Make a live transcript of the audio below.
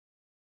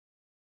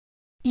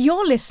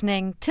You're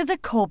listening to the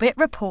Corbett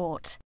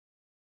Report.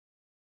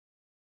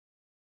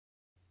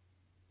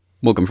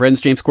 Welcome,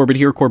 friends. James Corbett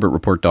here,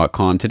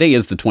 CorbettReport.com. Today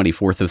is the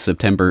 24th of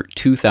September,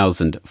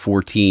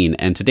 2014,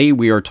 and today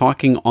we are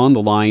talking on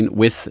the line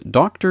with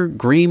Dr.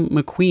 Graeme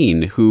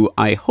MacQueen, who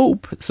I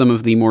hope some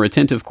of the more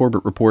attentive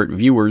Corbett Report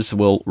viewers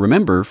will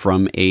remember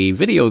from a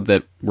video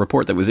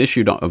report that was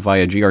issued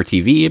via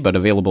GRTV, but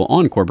available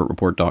on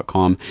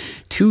CorbettReport.com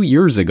 2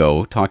 years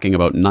ago, talking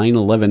about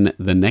 9/11,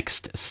 The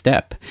Next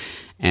Step.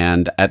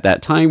 And at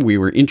that time, we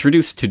were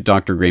introduced to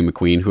Dr. Graeme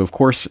MacQueen, who, of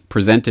course,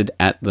 presented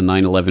at the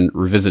 9/11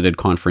 Revisited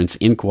Conference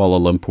in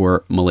Kuala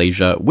Lumpur,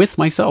 Malaysia, with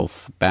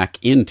myself back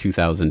in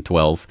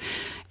 2012.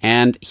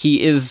 And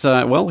he is,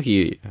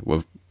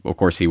 of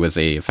course, he was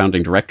a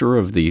founding director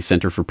of the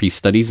Center for Peace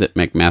Studies at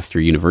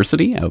McMaster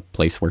University, a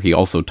place where he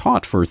also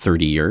taught for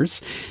 30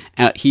 years.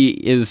 He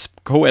is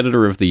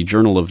co-editor of the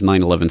Journal of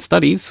 9/11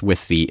 Studies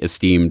with the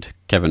esteemed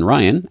Kevin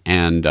Ryan,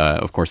 and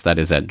of course that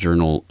is at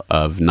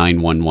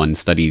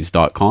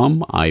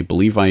journal-of-911studies.com. I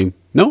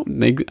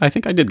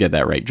think I did get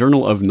that right.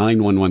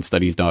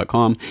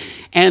 journal-of-911studies.com.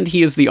 And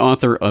he is the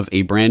author of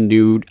a brand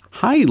new,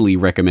 highly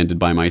recommended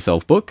by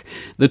myself book,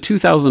 the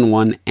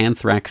 2001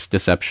 Anthrax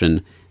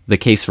Deception, The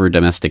Case for a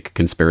Domestic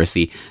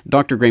Conspiracy.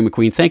 Dr. Graeme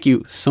MacQueen, thank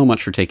you so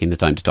much for taking the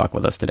time to talk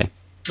with us today.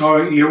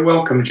 Oh, you're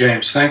welcome,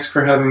 James. Thanks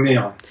for having me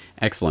on.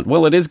 Excellent.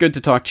 Well, it is good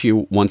to talk to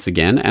you once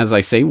again. As I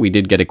say, we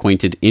did get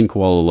acquainted in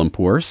Kuala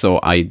Lumpur, so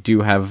I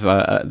do have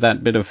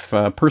that bit of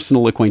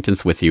personal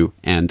acquaintance with you,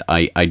 and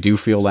I do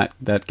feel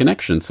that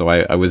connection. So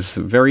I was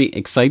very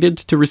excited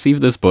to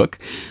receive this book.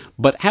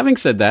 But having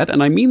said that,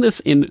 and I mean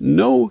this in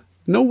no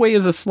way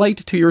as a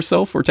slight to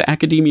yourself or to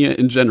academia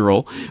in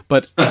general,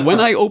 but when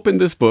I opened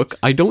this book,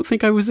 I don't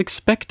think I was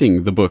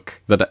expecting the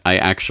book that I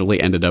actually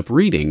ended up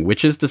reading,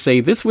 which is to say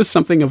this was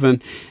something of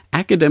an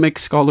academic,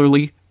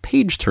 scholarly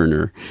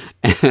page-turner.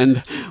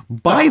 And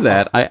by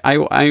that,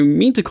 I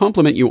mean to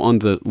compliment you on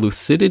the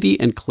lucidity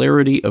and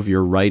clarity of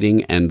your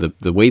writing and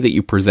the way that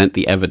you present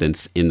the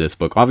evidence in this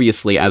book.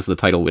 Obviously, as the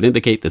title would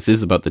indicate, this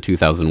is about the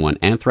 2001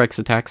 anthrax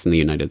attacks in the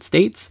United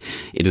States.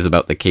 It is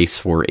about the case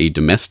for a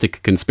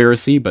domestic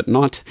conspiracy, but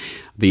not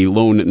the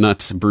lone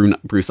nut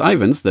Bruce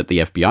Ivins that the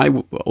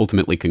FBI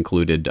ultimately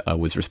concluded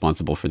was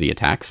responsible for the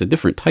attacks, a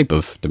different type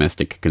of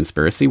domestic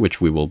conspiracy, which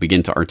we will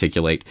begin to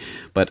articulate.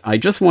 But I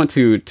just want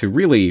to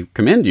really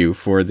commend you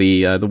for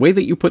the way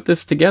that you put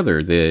this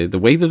together, the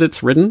way that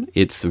it's written.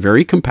 It's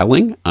very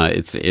compelling.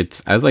 It's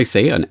as I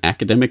say, an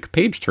academic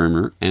page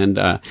turner, and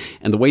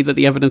the way that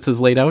the evidence is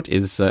laid out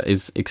is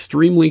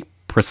extremely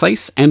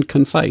precise and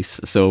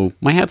concise. So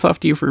my hat's off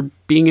to you for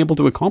being able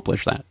to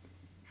accomplish that.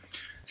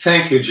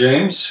 Thank you,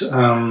 James.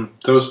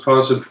 Those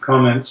positive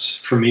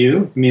comments from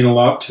you mean a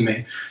lot to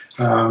me.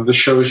 The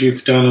shows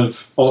you've done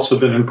have also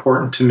been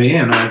important to me,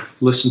 and I've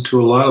listened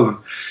to a lot of them.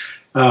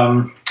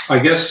 I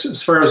guess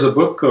as far as the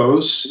book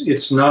goes,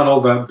 it's not all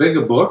that big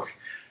a book,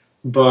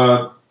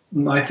 but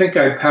I think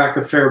I pack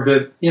a fair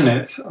bit in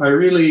it. I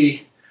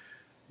really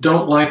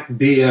don't like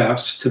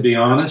BS, to be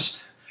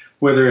honest,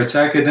 whether it's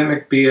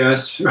academic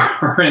BS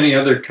or any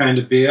other kind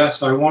of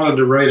BS. I wanted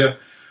to write a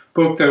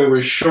book that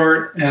was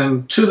short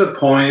and to the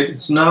point.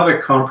 It's not a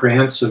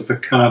comprehensive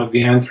account of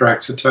the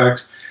anthrax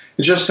attacks.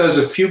 It just has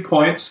a few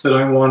points that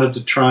I wanted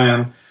to try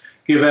and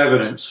give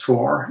evidence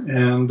for.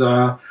 And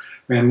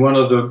one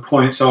of the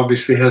points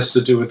obviously has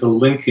to do with the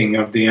linking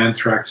of the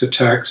anthrax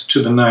attacks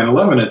to the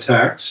 9/11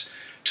 attacks,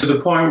 to the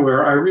point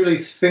where I really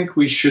think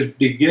we should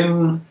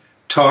begin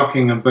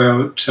talking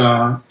about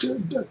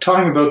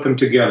them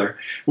together.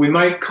 We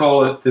might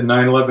call it the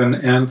 9/11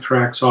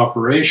 anthrax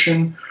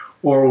operation,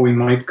 or we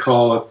might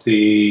call it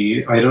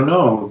the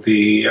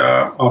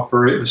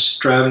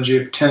strategy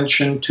of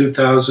tension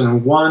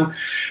 2001.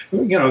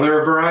 There are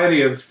a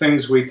variety of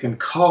things we can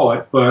call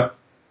it, but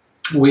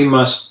we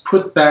must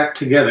put back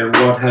together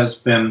what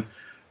have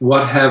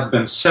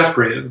been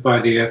separated by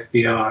the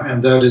FBI,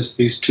 and that is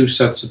these two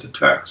sets of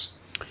attacks.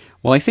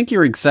 Well, I think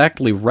you're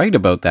exactly right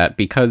about that,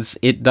 because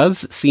it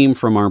does seem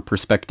from our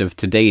perspective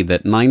today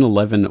that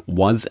 9/11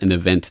 was an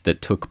event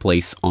that took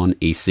place on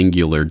a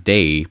singular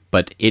day,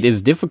 but it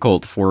is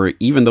difficult for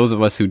even those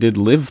of us who did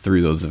live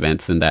through those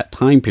events in that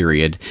time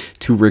period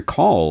to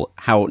recall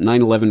how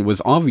 9/11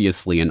 was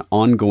obviously an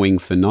ongoing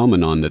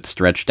phenomenon that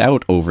stretched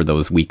out over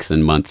those weeks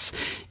and months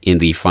in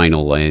the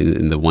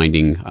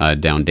winding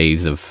down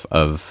days of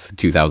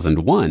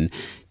 2001.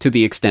 To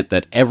the extent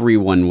that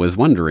everyone was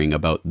wondering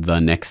about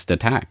the next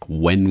attack.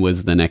 When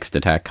was the next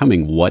attack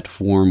coming? What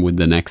form would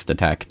the next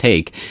attack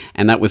take?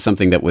 And that was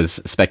something that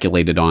was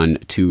speculated on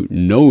to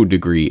no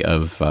degree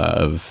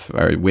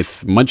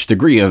with much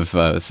degree of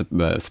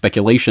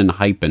speculation,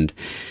 hype, and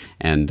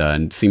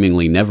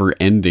seemingly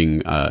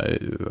never-ending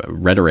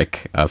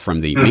rhetoric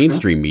from the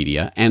mainstream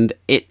media. And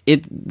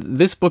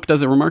this book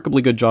does a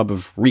remarkably good job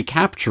of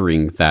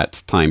recapturing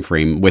that time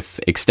frame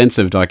with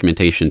extensive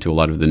documentation to a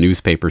lot of the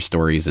newspaper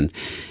stories and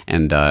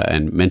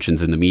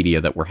mentions in the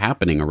media that were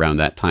happening around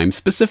that time,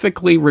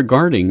 specifically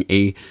regarding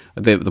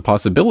the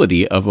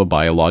possibility of a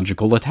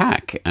biological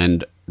attack.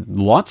 And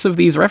lots of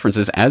these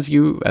references, as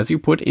you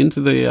put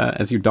into the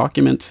as you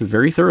document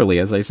very thoroughly,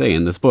 as I say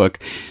in this book,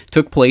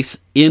 took place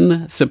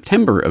in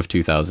September of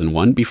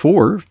 2001,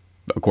 before,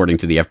 according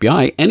to the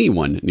FBI,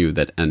 anyone knew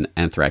that an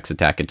anthrax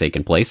attack had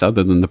taken place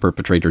other than the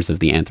perpetrators of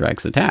the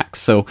anthrax attacks.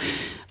 So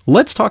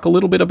let's talk a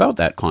little bit about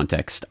that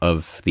context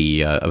of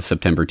the of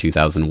September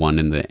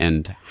 2001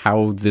 and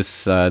how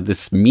this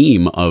this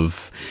meme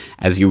of,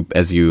 as you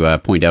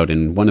point out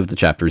in one of the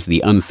chapters,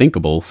 the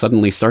unthinkable,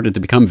 suddenly started to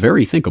become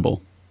very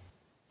thinkable.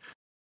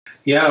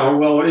 Yeah,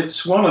 well,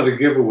 it's one of the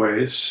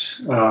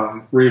giveaways,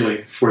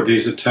 really, for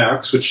these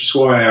attacks, which is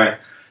why I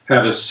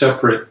had a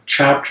separate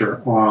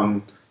chapter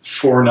on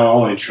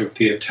foreknowledge of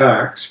the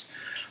attacks.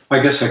 I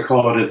guess I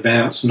call it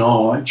advanced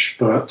knowledge,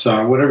 but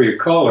whatever you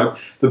call it,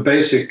 the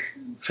basic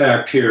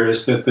fact here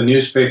is that the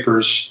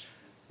newspapers,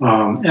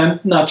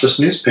 and not just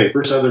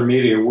newspapers, other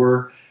media,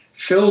 were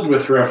filled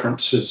with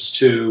references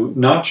to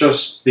not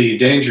just the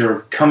danger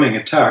of coming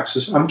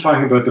attacks. I'm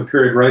talking about the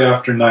period right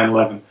after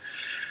 9/11,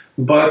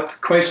 but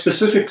quite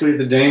specifically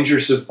the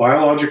dangers of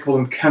biological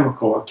and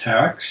chemical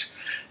attacks.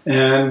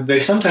 And they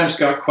sometimes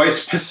got quite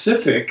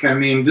specific. I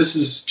mean, this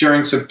is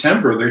during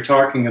September. They're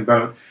talking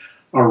about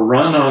a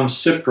run on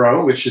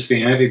Cipro, which is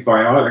the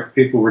antibiotic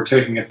people were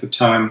taking at the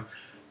time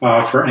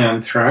for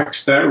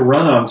anthrax. That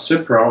run on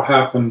Cipro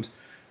happened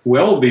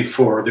well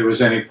before there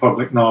was any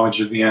public knowledge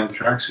of the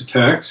anthrax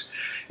attacks.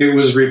 It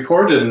was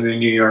reported in the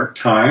New York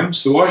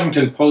Times. The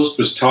Washington Post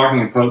was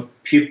talking about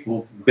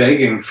people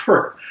begging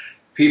for,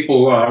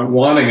 people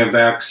wanting a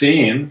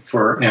vaccine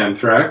for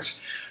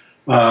anthrax.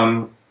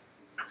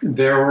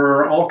 There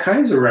were all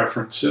kinds of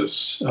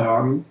references,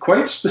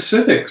 quite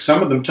specific,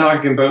 some of them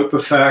talking about the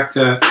fact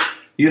that,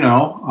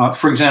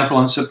 for example,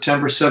 on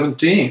September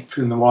 17th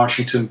in the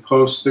Washington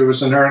Post, there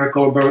was an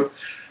article about,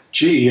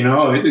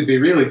 it'd be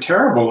really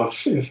terrible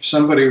if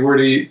somebody were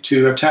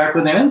to attack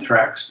with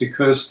anthrax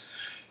because,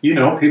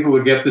 people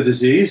would get the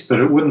disease, but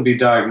it wouldn't be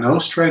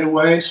diagnosed right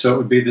away, so it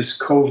would be this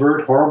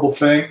covert, horrible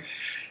thing.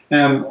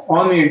 And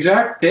on the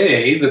exact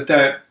day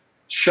that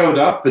showed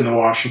up in the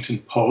Washington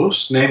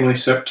Post, namely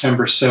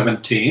September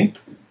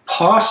 17th,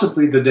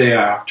 possibly the day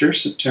after,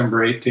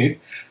 September 18th,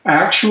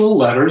 actual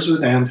letters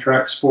with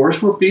anthrax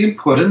spores were being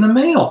put in the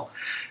mail.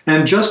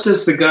 And just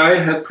as the guy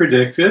had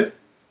predicted,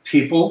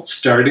 people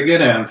started to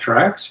get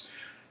anthrax,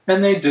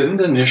 and they didn't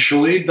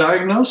initially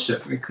diagnose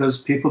it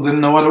because people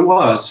didn't know what it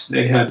was.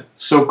 They had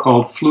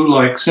so-called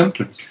flu-like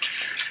symptoms.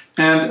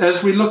 And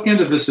as we look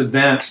into this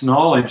advanced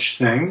knowledge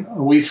thing,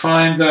 we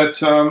find that,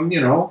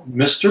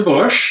 Mr.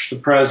 Bush, the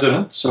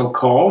president,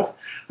 so-called,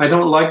 I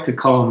don't like to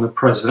call him the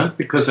president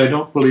because I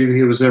don't believe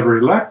he was ever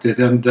elected.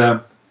 And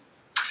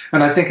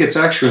I think it's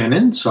actually an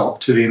insult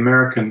to the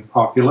American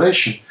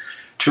population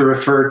to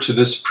refer to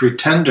this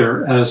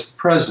pretender as the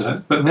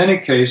president. But in any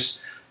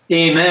case,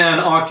 a man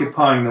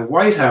occupying the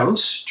White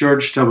House,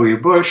 George W.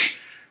 Bush,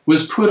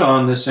 was put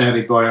on this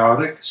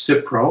antibiotic,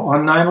 Cipro,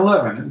 on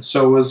 9/11, and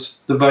so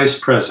was the vice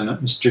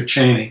president, Mr.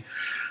 Cheney.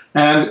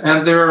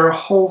 And there are a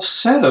whole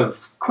set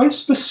of quite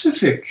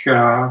specific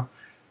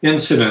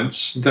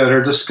incidents that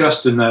are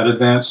discussed in that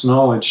advanced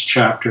knowledge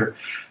chapter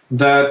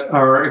that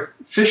are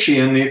fishy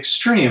in the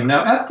extreme.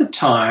 Now, at the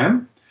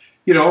time,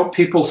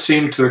 people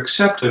seemed to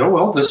accept it. Oh,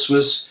 well, this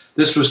was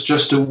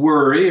just a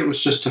worry. It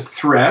was just a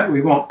threat.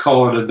 We won't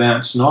call it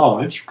advanced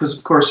knowledge because,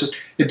 of course,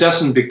 it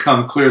doesn't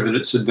become clear that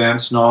it's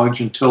advanced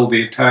knowledge until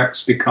the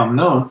attacks become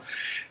known.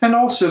 And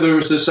also there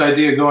was this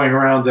idea going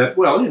around that,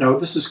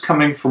 this is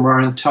coming from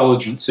our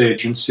intelligence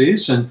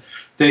agencies and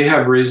they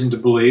have reason to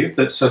believe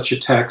that such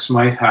attacks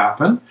might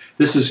happen.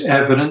 This is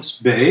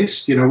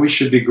evidence-based. We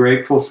should be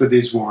grateful for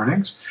these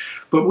warnings.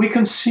 But we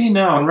can see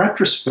now in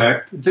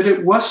retrospect that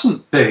it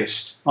wasn't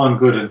based on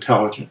good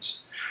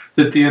intelligence,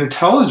 that the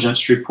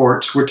intelligence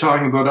reports were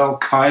talking about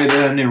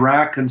Al-Qaeda in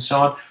Iraq and so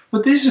on,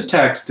 but these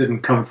attacks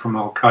didn't come from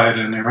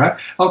Al-Qaeda in Iraq.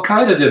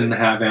 Al-Qaeda didn't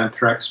have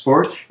anthrax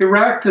spores.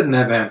 Iraq didn't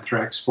have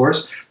anthrax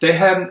spores.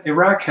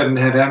 Iraq hadn't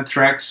had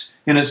anthrax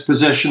in its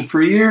possession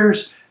for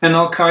years, and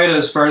Al-Qaeda,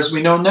 as far as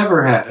we know,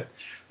 never had it.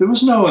 There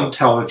was no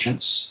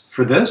intelligence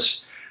for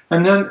this.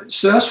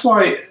 So that's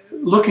why,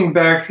 looking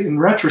back in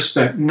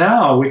retrospect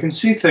now, we can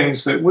see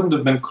things that wouldn't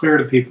have been clear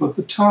to people at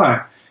the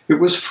time. It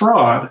was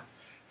fraud.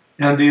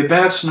 And the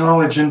advanced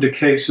knowledge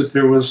indicates that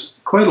there was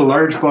quite a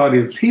large body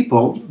of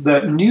people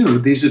that knew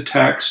these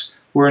attacks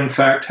were in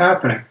fact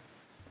happening.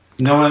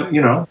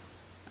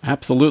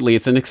 Absolutely.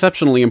 It's an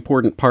exceptionally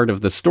important part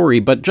of the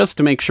story, but just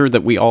to make sure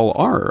that we all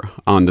are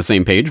on the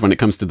same page when it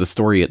comes to the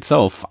story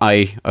itself,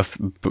 I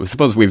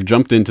suppose we've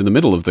jumped into the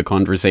middle of the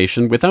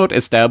conversation without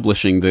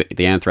establishing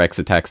the anthrax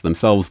attacks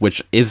themselves,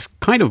 which is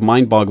kind of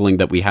mind-boggling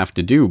that we have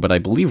to do, but I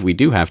believe we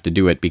do have to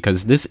do it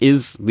because this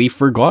is the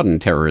forgotten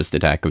terrorist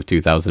attack of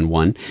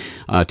 2001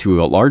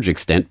 to a large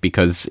extent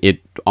because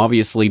it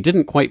obviously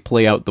didn't quite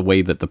play out the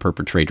way that the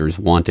perpetrators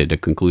wanted, a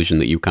conclusion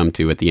that you come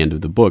to at the end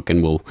of the book,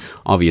 and we'll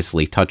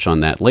obviously touch on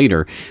that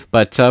later.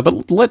 But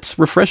let's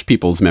refresh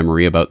people's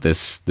memory about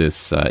this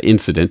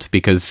incident,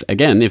 because,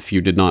 again, if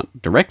you did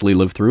not directly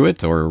live through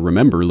it or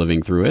remember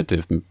living through it,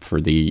 if for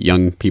the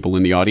young people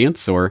in the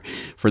audience, or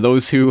for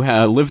those who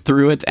lived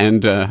through it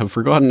and have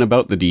forgotten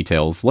about the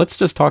details, let's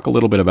just talk a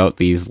little bit about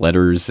these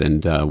letters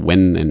and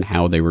when and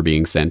how they were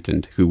being sent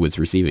and who was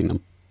receiving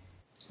them.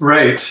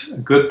 Right.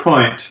 Good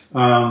point.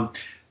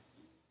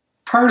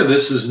 Part of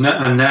this is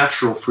a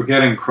natural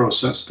forgetting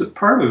process, but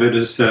part of it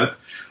is that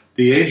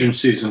the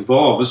agencies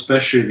involved,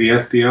 especially the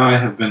FBI,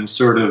 have been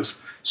sort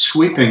of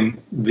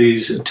sweeping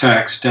these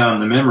attacks down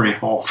the memory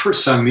hole for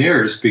some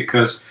years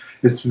because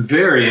it's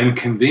very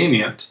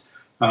inconvenient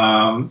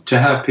to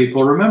have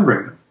people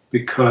remembering them,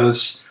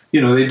 because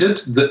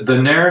the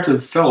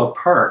narrative fell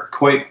apart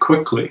quite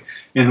quickly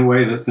in a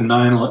way that the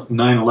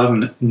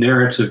 9/11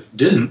 narrative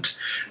didn't,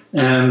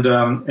 and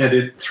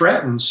it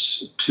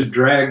threatens to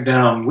drag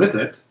down with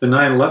it the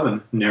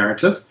 9/11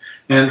 narrative,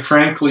 and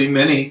frankly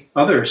many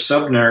other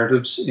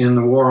sub-narratives in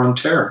the War on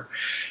Terror.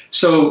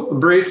 So, a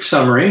brief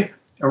summary.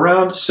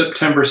 Around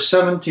September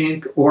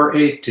 17th or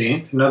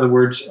 18th, in other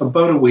words,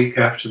 about a week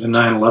after the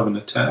 9/11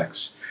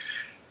 attacks,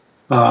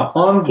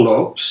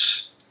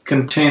 envelopes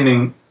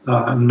containing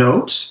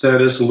notes,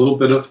 that is a little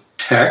bit of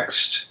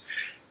text,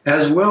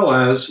 as well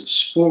as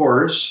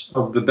spores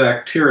of the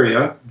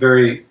bacteria,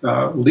 very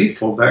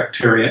lethal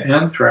bacteria,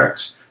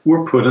 anthrax,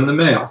 were put in the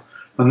mail.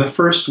 And the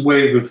first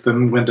wave of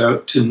them went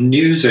out to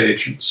news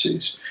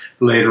agencies.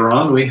 Later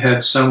on, we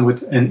had some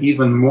with an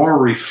even more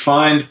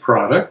refined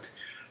product,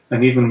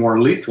 an even more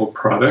lethal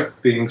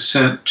product, being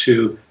sent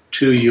to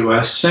two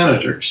U.S.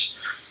 senators.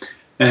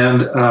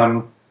 And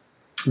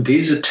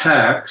these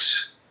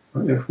attacks,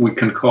 if we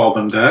can call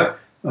them that,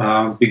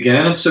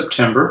 began in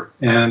September,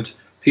 and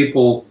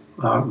people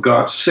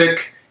got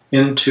sick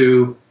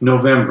into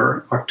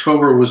November.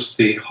 October was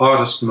the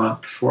hottest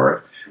month for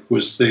it. It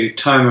was the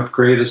time of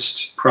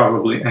greatest,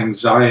 probably,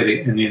 anxiety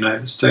in the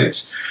United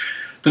States.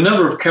 The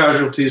number of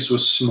casualties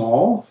was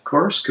small, of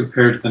course,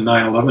 compared to the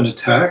 9/11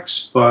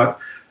 attacks, but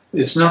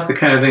it's not the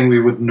kind of thing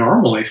we would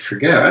normally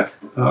forget.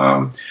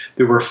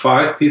 There were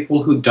 5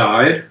 people who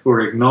died, who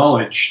were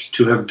acknowledged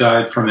to have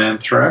died from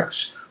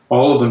anthrax.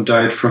 All of them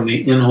died from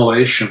the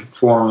inhalation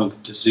form of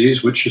the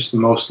disease, which is the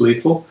most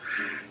lethal.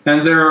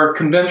 And there are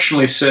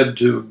conventionally said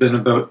to have been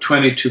about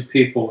 22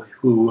 people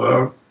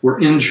who were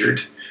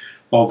injured,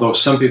 although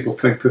some people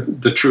think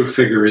that the true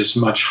figure is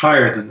much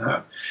higher than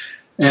that.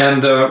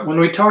 And when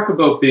we talk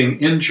about being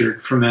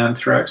injured from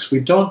anthrax, we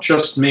don't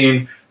just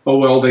mean, oh,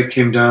 well, they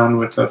came down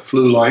with a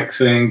flu-like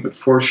thing, but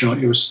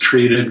fortunately it was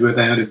treated with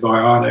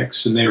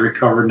antibiotics and they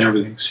recovered and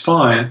everything's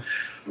fine.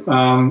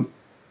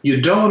 You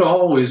don't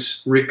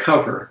always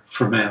recover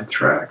from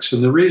anthrax.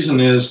 And the reason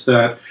is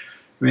that,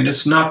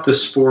 it's not the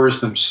spores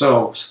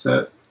themselves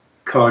that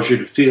cause you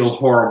to feel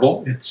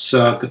horrible. It's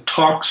the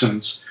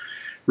toxins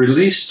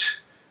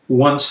released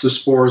once the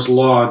spores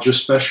lodge,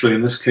 especially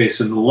in this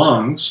case in the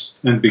lungs,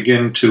 and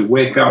begin to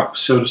wake up,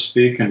 so to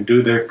speak, and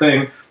do their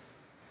thing.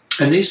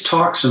 And these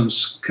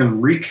toxins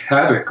can wreak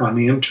havoc on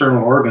the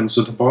internal organs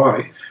of the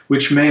body,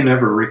 which may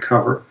never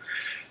recover.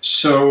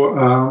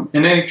 So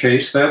in any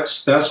case,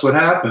 that's what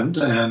happened,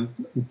 and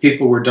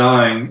people were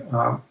dying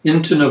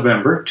into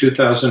November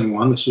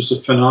 2001. This was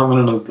a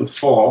phenomenon of the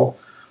fall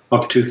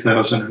of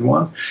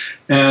 2001.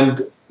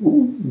 And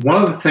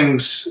one of the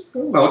things,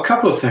 well, a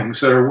couple of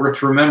things that are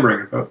worth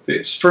remembering about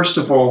these. First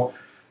of all,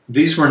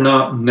 these were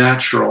not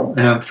natural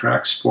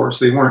anthrax spores.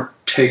 They weren't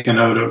taken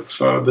out of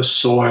the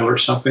soil or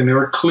something. They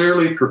were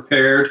clearly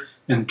prepared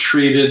and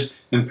treated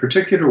in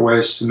particular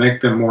ways to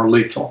make them more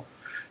lethal.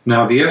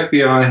 Now, the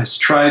FBI has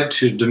tried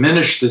to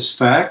diminish this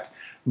fact,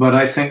 but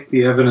I think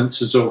the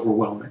evidence is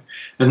overwhelming.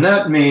 And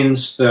that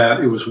means that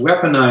it was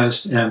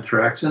weaponized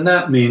anthrax, and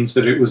that means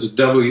that it was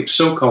a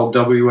so-called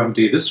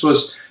WMD. This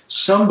was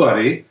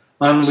somebody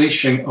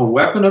unleashing a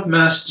weapon of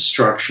mass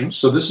destruction.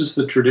 So this is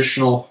the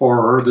traditional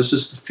horror, this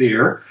is the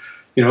fear,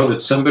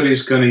 that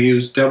somebody's going to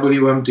use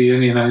WMD in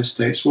the United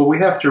States. Well, we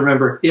have to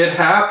remember, it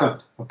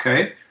happened,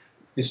 okay?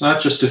 It's not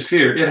just a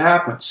fear, it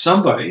happened.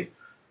 Somebody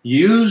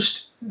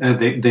used,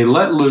 they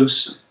let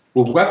loose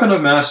a weapon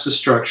of mass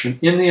destruction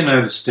in the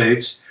United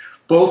States,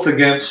 both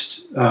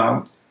against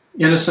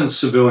innocent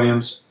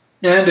civilians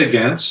and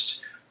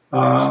against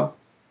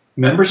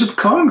members of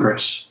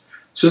Congress.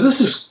 So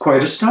this is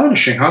quite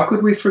astonishing. How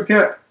could we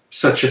forget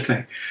such a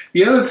thing?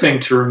 The other thing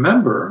to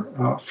remember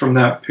from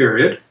that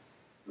period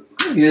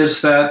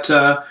is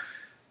that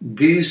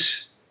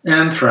these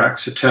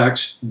anthrax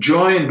attacks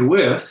joined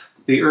with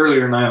the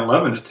earlier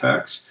 9/11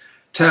 attacks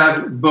to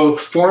have both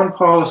foreign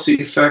policy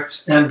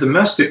effects and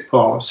domestic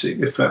policy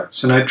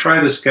effects. And I try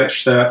to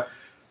sketch that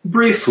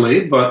briefly,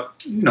 but,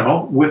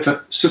 with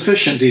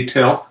sufficient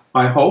detail,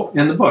 I hope,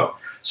 in the book.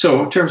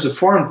 So in terms of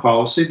foreign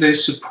policy, they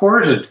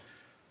supported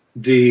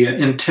the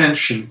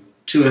intention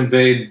to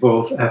invade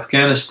both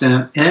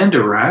Afghanistan and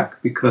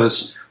Iraq,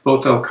 because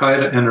both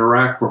Al-Qaeda and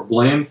Iraq were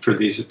blamed for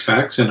these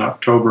attacks in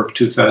October of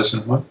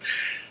 2001.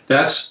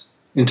 That's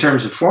in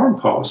terms of foreign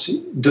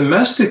policy.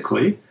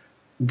 Domestically,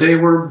 they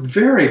were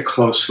very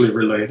closely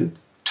related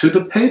to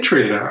the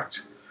Patriot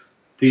Act,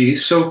 the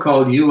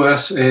so-called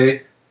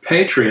USA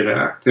Patriot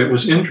Act that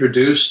was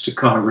introduced to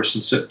Congress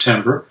in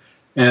September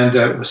and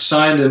that was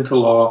signed into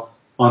law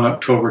on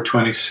October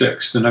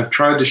 26th. And I've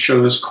tried to show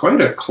there's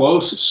quite a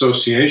close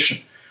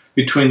association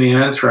between the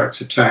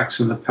anthrax attacks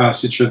and the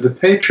passage of the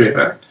Patriot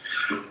Act.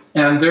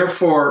 And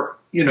therefore,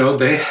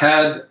 they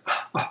had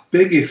a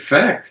big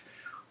effect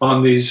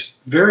on these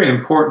very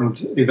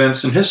important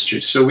events in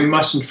history. So we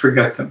mustn't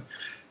forget them.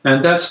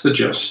 And that's the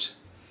gist.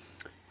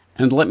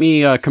 And let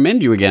me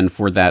commend you again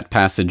for that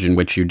passage in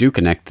which you do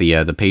connect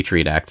the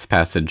Patriot Act's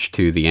passage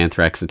to the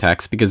anthrax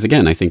attacks, because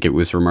again, I think it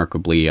was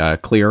remarkably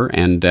clear,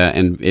 and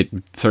it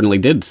certainly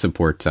did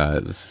support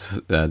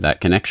that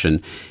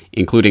connection,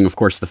 including, of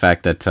course, the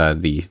fact that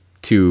the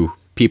two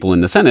people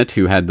in the Senate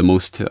who had the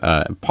most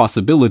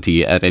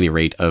possibility, at any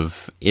rate,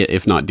 of,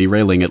 if not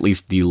derailing, at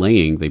least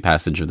delaying the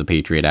passage of the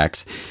Patriot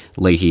Act,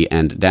 Leahy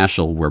and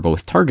Daschle, were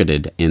both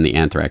targeted in the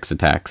anthrax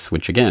attacks,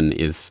 which again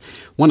is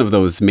one of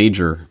those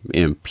major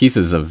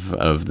pieces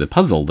of the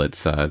puzzle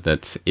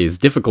that is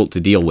difficult to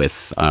deal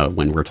with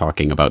when we're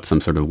talking about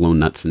some sort of lone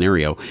nut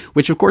scenario,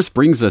 which of course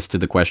brings us to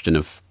the question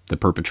of the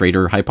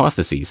perpetrator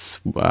hypotheses,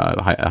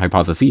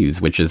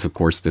 which is, of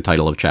course, the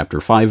title of Chapter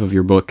 5 of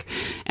your book.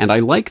 And I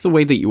like the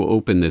way that you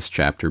open this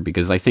chapter,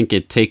 because I think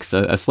it takes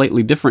a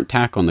slightly different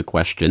tack on the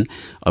question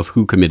of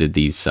who committed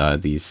these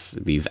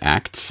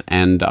acts,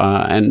 and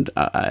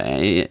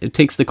it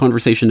takes the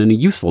conversation in a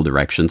useful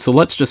direction. So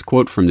let's just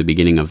quote from the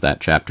beginning of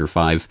that Chapter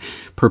 5,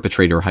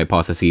 Perpetrator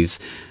Hypotheses.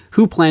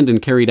 Who planned and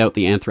carried out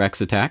the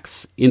anthrax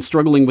attacks? In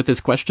struggling with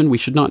this question, we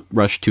should not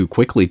rush too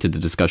quickly to the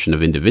discussion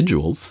of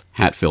individuals,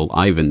 Hatfield,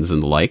 Ivins,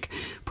 and the like,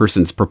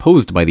 persons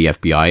proposed by the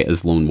FBI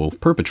as lone wolf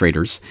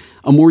perpetrators.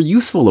 A more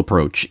useful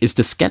approach is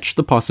to sketch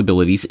the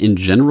possibilities in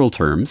general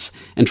terms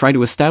and try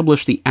to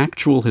establish the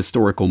actual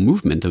historical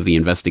movement of the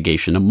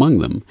investigation among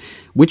them.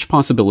 Which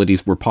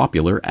possibilities were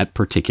popular at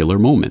particular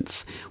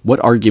moments?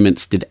 What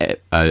arguments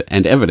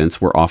and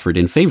evidence were offered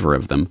in favor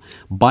of them?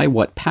 By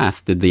what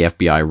path did the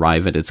FBI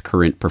arrive at its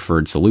current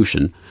preferred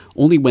solution?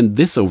 Only when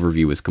this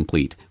overview is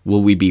complete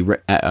will we be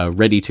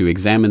ready to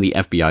examine the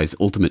FBI's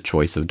ultimate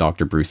choice of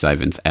Dr. Bruce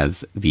Ivins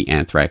as the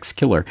anthrax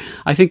killer.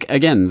 I think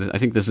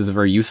this is a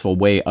very useful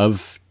way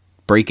of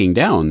breaking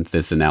down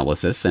this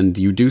analysis, and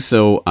you do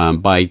so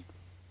by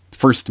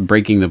first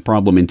breaking the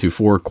problem into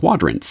 4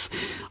 quadrants,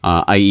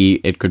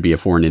 i.e. it could be a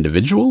foreign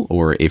individual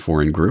or a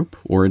foreign group,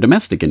 or a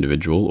domestic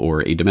individual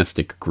or a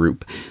domestic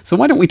group. So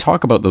why don't we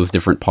talk about those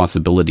different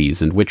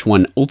possibilities and which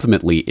one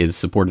ultimately is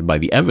supported by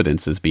the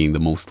evidence as being the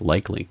most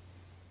likely?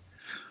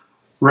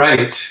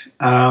 Right.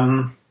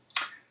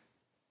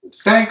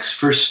 Thanks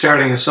for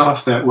starting us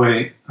off that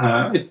way.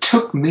 It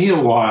took me a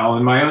while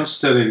in my own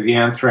study of the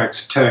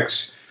anthrax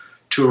attacks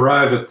to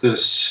arrive at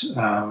this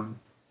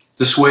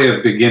way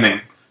of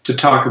beginning to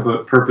talk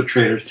about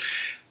perpetrators,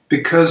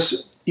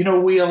 because we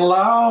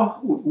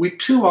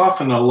too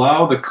often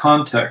allow the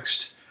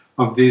context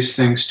of these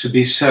things to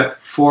be set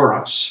for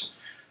us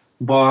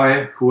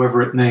by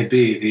whoever it may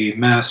be, the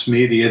mass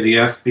media, the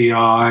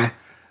FBI,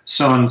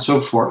 so on and so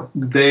forth.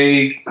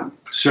 They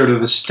sort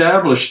of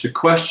establish the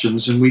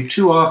questions, and we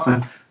too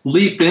often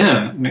leap in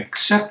and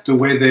accept the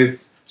way they've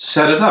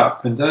set it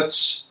up, and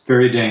that's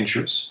very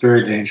dangerous,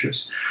 very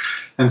dangerous.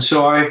 And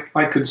so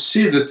I could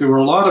see that there were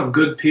a lot of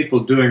good people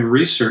doing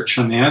research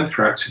on the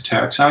anthrax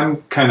attacks. I'm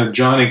kind of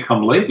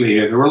Johnny-come-lately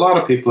here. There were a lot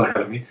of people ahead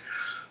of me.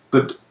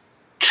 But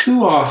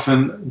too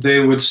often they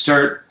would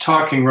start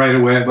talking right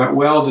away about,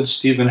 well, did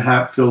Stephen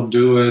Hatfield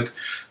do it?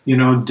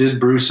 Did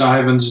Bruce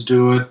Ivins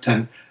do it?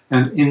 And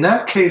in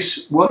that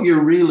case, what you're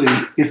really,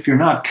 if you're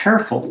not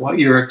careful, what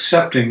you're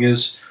accepting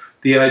is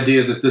the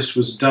idea that this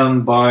was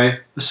done by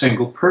a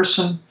single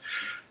person,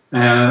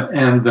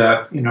 and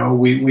that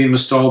we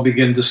must all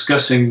begin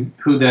discussing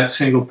who that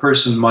single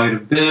person might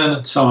have been,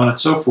 and so on and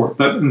so forth.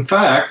 But in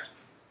fact,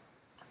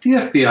 the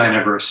FBI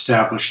never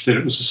established that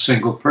it was a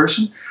single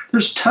person.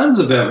 There's tons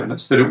of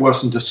evidence that it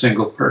wasn't a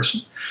single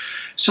person.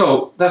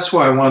 So that's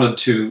why I wanted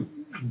to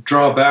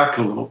draw back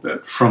a little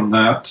bit from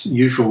that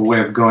usual way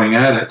of going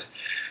at it.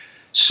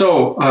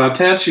 So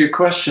to answer your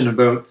question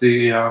about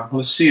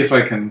let's see if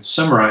I can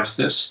summarize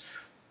this.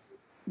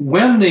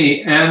 When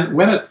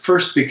it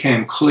first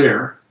became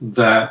clear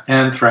that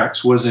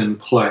anthrax was in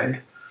play,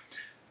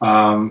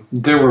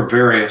 there were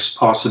various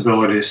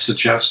possibilities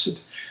suggested.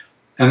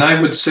 And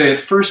I would say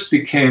it first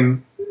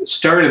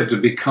started to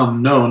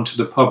become known to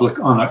the public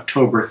on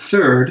October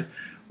 3rd,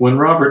 when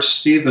Robert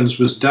Stevens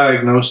was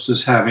diagnosed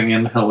as having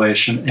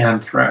inhalation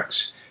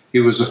anthrax. He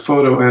was a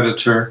photo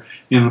editor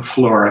in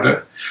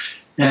Florida.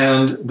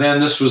 And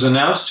then this was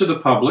announced to the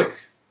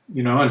public,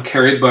 and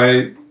carried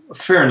by a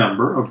fair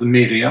number of the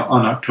media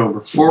on October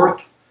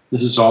 4th.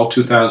 This is all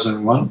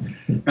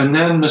 2001. And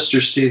then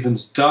Mr.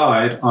 Stevens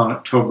died on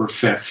October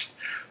 5th.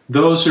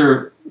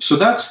 So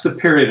that's the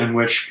period in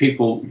which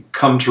people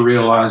come to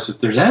realize that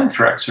there's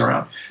anthrax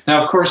around.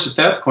 Now, of course, at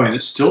that point,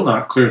 it's still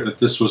not clear that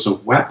this was a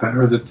weapon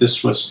or that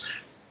this was,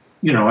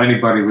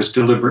 anybody was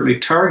deliberately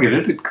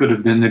targeted. It could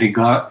have been that he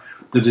got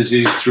the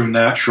disease through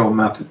natural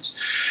methods.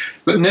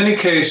 But in any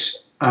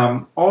case,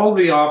 all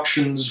the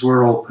options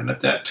were open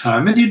at that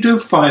time. And you do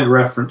find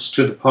reference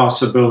to the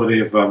possibility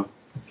of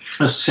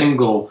a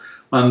single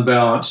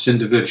unbalanced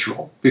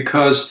individual,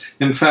 because,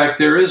 in fact,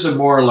 there is a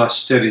more or less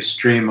steady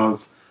stream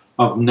of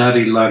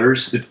nutty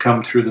letters that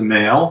come through the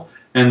mail,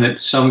 and that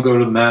some go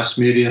to mass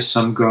media,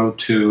 some go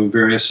to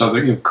various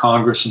other,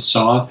 Congress and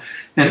so on.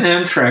 And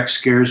anthrax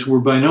scares were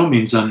by no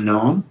means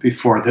unknown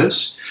before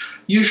this.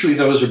 Usually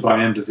those are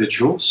by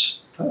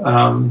individuals.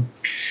 And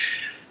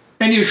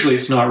usually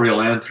it's not real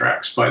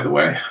anthrax, by the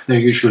way. They're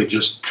usually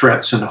just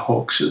threats and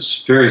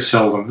hoaxes. Very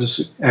seldom is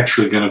it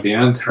actually going to be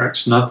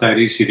anthrax. Not that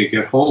easy to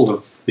get hold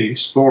of the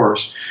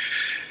spores.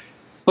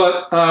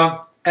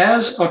 But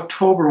as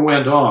October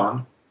went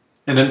on,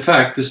 and in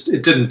fact,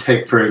 it didn't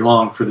take very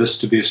long for this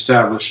to be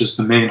established as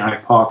the main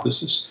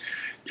hypothesis,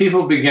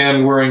 people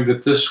began worrying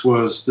that this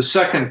was the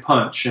second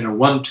punch in a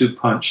 1-2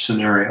 punch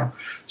scenario.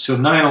 So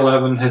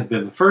 9/11 had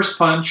been the first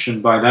punch,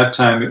 and by that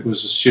time it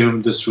was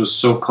assumed this was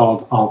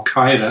so-called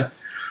Al-Qaeda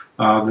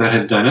that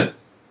had done it.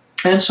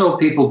 And so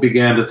people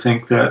began to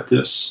think that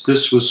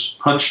this was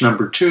punch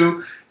number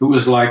 2. It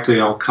was likely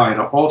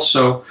Al-Qaeda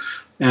also.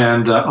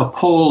 And a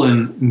poll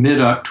in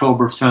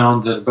mid-October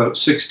found that about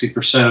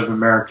 60% of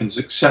Americans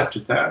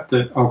accepted that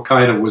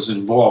Al-Qaeda was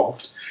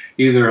involved,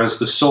 either as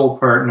the sole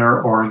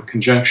partner or in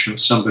conjunction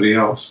with somebody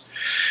else.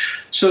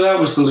 So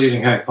that was the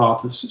leading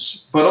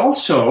hypothesis. But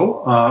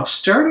also,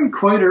 starting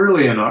quite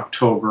early in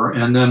October,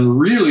 and then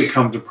really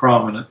coming to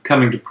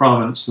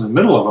prominence in the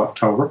middle of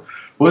October,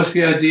 was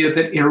the idea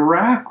that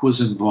Iraq was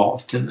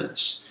involved in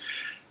this.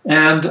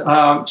 And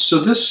so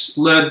this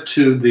led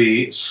to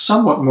the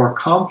somewhat more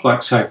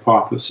complex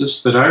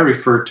hypothesis that I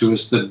refer to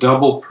as the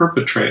double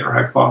perpetrator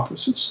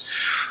hypothesis.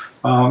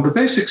 The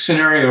basic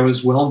scenario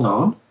is well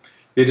known.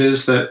 It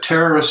is that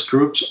terrorist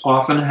groups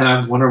often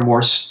have one or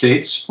more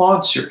state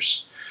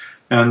sponsors,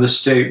 and the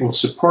state will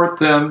support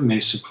them,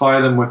 may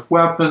supply them with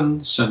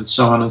weapons, and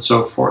so on and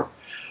so forth.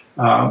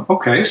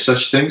 Okay,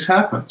 such things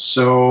happen.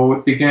 So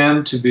it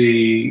began to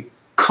be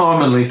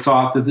commonly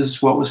thought that this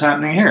is what was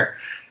happening here.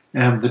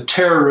 And the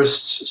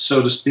terrorists,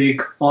 so to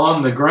speak,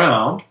 on the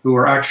ground, who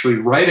are actually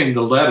writing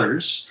the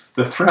letters,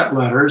 the threat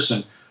letters,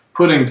 and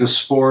putting the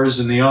spores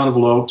in the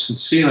envelopes and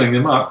sealing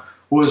them up,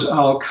 was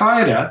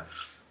Al-Qaeda.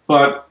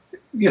 But,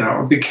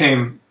 it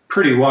became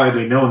pretty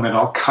widely known that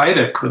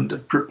Al-Qaeda couldn't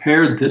have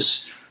prepared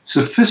this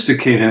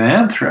sophisticated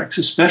anthrax,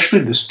 especially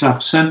the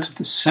stuff sent to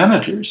the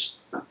senators.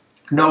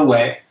 No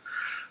way.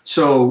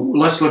 So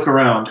let's look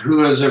around.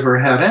 Who has ever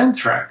had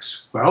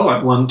anthrax? Well,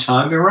 at one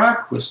time,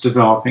 Iraq was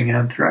developing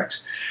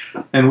anthrax.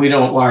 And we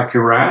don't like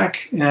Iraq,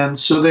 and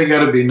so they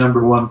got to be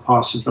number one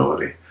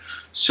possibility.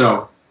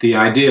 So the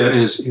idea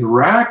is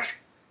Iraq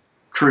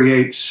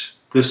creates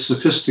this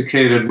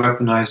sophisticated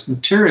weaponized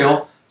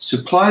material,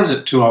 supplies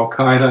it to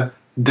Al-Qaeda,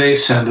 they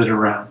send it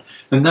around.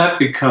 And that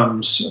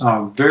becomes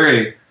a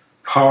very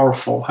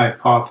powerful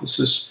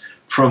hypothesis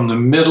from the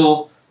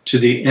middle to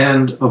the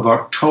end of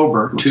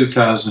October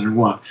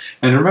 2001.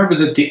 And remember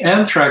that the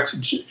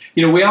anthrax,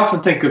 we often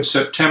think of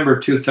September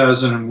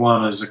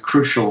 2001 as a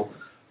crucial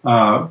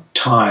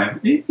time.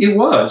 It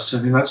was.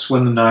 That's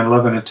when the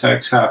 9/11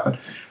 attacks happened.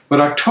 But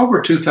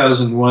October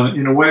 2001,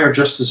 in a way, are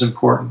just as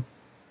important.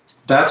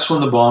 That's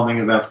when the bombing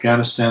of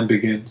Afghanistan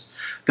begins.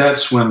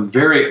 That's when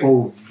very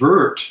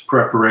overt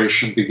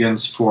preparation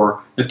begins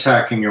for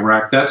attacking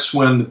Iraq. That's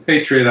when the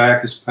Patriot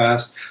Act is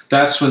passed.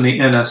 That's when the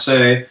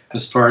NSA,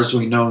 as far as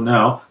we know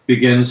now,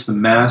 begins the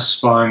mass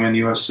spying on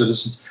U.S.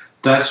 citizens.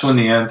 That's when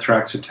the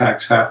anthrax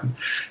attacks happen.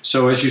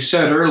 So as you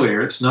said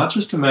earlier, it's not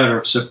just a matter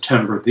of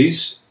September.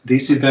 These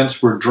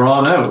events were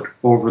drawn out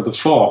over the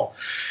fall.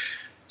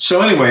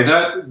 So anyway,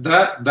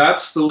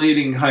 that's the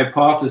leading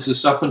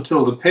hypothesis up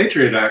until the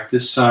Patriot Act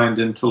is signed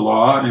into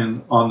law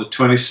on the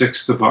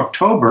 26th of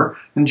October.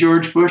 And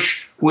George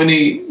Bush, when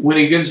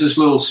he gives his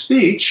little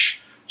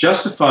speech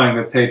justifying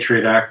the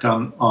Patriot Act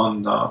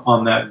on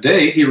that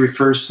date, he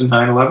refers to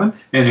 9/11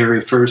 and he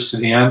refers to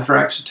the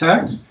anthrax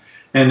attacks.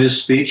 And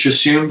his speech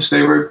assumes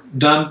they were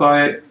done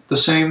by the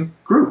same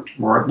group,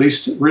 or at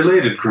least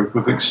related group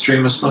of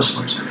extremist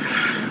Muslims.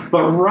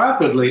 But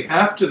rapidly,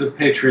 after the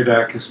Patriot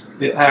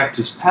Act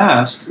is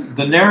passed,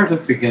 the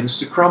narrative begins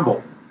to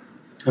crumble.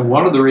 And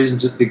one of the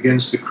reasons it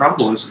begins to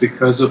crumble is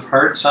because of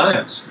hard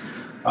science.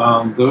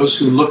 Those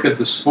who look at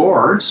the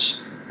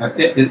spores,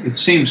 it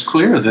seems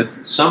clear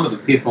that some of the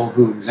people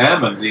who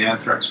examined the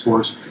anthrax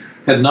spores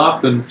had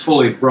not been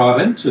fully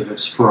brought into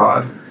this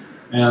fraud.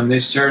 And they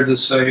started to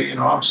say,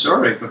 I'm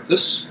sorry, but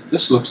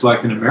this looks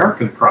like an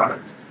American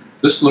product.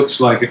 This looks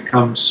like it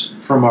comes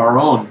from our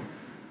own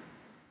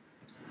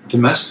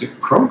domestic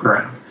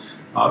program,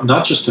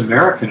 not just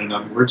American, in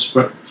other words,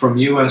 but from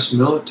U.S.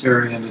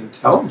 military and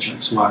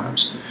intelligence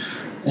labs.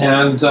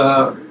 And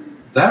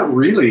that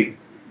really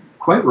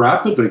quite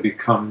rapidly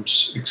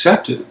becomes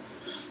accepted.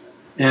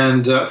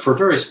 and for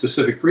very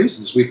specific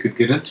reasons we could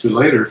get into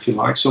later if you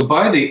like. So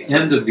by the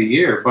end of the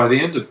year, by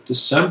the end of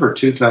December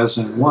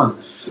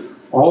 2001,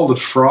 all the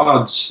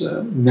frauds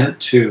meant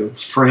to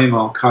frame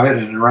al-Qaeda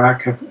in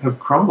Iraq have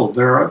crumbled.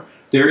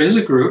 There is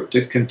a group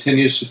that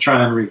continues to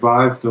try and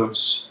revive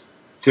those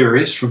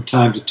theories from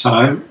time to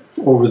time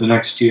over the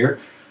next year.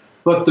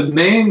 But the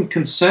main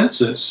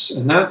consensus,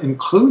 and that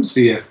includes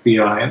the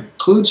FBI,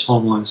 includes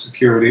Homeland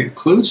Security,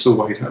 includes the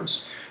White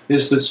House,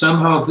 is that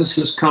somehow this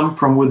has come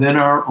from within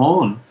our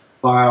own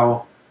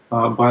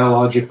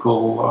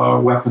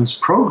biological weapons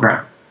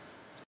program.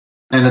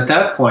 And at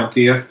that point,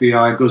 the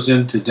FBI goes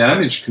into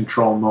damage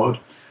control mode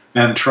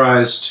and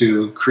tries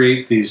to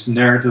create these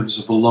narratives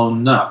of a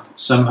lone nut.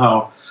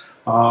 Somehow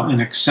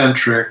an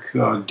eccentric,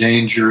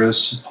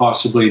 dangerous,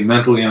 possibly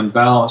mentally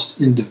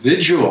unbalanced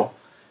individual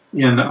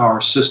in our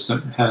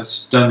system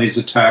has done these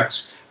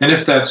attacks. And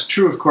if that's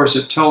true, of course,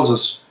 it tells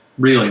us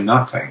really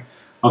nothing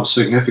of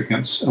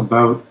significance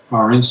about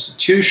our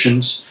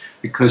institutions,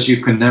 because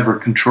you can never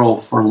control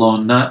for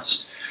lone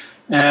nuts.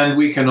 And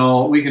we can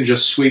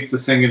just sweep the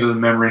thing into the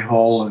memory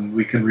hole, and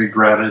we can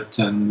regret it,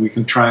 and we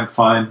can try and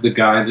find the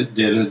guy that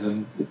did it,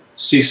 and it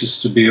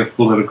ceases to be of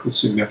political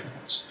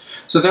significance.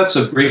 So that's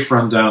a brief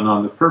rundown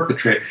on the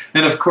perpetrator.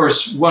 And of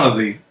course, one of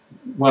the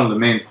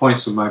main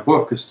points of my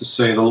book is to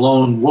say the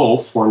lone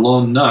wolf or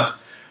lone nut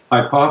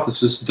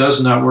hypothesis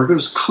does not work. It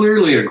was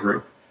clearly a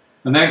group,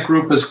 and that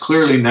group has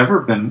clearly never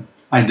been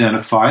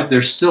identified.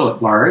 They're still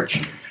at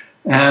large,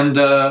 and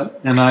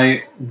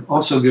I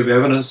also give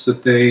evidence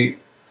that they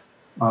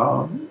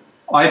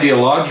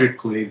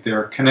ideologically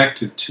they're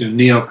connected to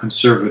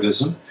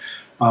neoconservatism,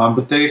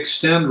 but they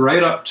extend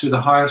right up to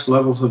the highest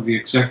levels of the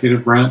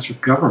executive branch of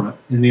government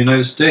in the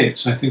United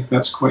States. I think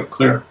that's quite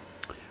clear.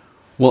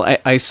 Well,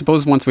 I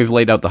suppose once we've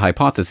laid out the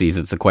hypotheses,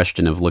 it's a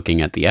question of looking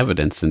at the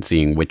evidence and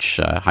seeing which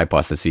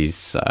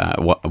hypothesis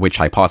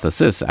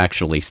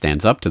actually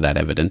stands up to that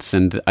evidence.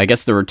 And I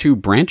guess there are two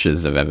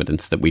branches of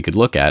evidence that we could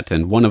look at,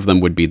 and one of them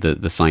would be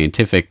the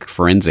scientific,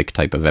 forensic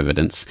type of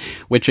evidence,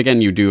 which,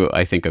 again, you do,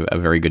 I think, a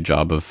very good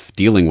job of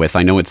dealing with.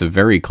 I know it's a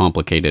very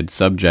complicated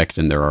subject,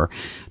 and there are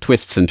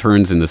twists and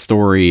turns in the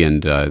story,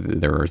 and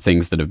there are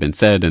things that have been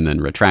said and then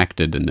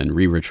retracted and then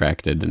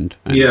re-retracted, and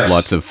yes,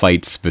 lots of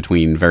fights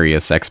between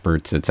various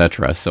experts,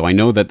 etc. So I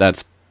know that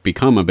that's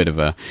become a bit of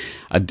a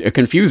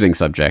confusing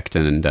subject,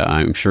 and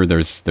I'm sure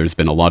there's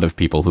been a lot of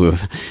people who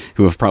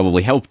have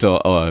probably helped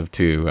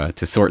to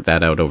sort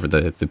that out over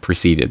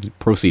the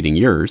preceding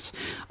years.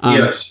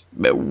 Yes.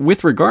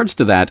 With regards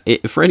to that,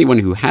 for anyone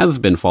who has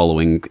been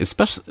following,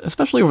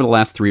 especially over the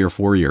last 3 or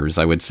 4 years,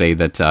 I would say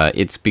that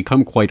it's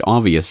become quite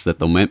obvious that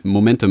the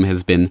momentum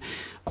has been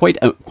quite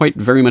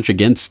very much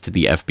against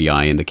the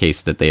FBI in the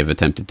case that they have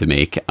attempted to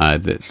make.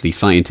 The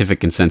scientific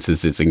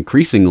consensus is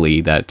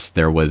increasingly that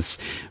there was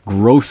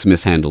gross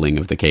mishandling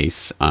of the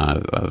case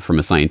from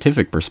a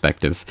scientific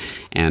perspective,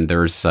 and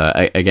there's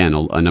again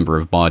a number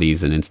of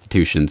bodies and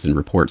institutions and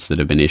reports that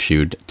have been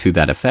issued to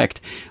that effect.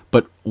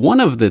 But one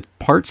of the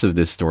parts of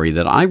this story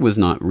that I was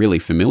not really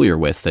familiar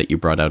with that you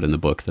brought out in the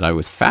book that I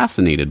was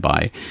fascinated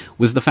by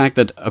was the fact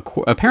that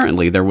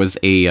apparently there was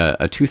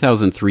a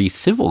 2003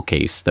 civil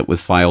case that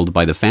was filed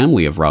by the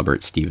family of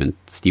Robert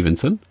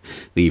Stevenson,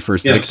 the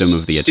first victim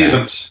of the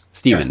attacks.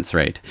 Stevens,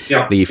 right?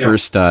 Yeah. The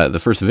first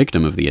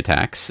victim of the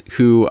attacks,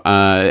 who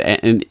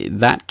and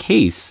that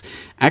case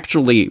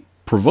actually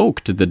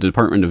provoked the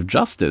Department of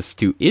Justice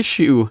to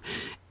issue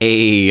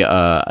a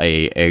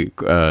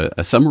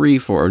summary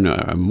for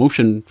a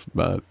motion.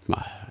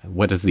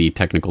 What is the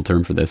technical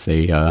term for this?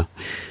 I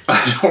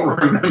don't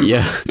remember.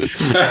 Yeah,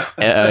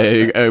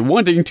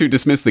 wanting to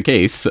dismiss the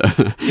case.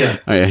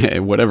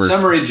 Whatever.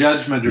 Summary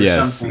judgment or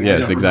something.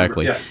 Yes,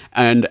 exactly. Yeah.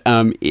 And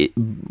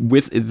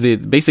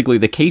with basically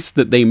the case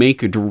that they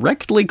make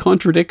directly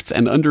contradicts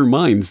and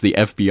undermines the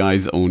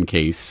FBI's own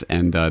case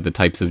and the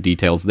types of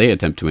details they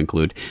attempt to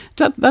include.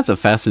 That's a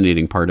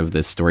fascinating part of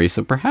this story.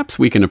 So perhaps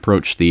we can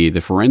approach the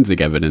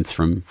forensic evidence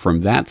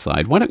from that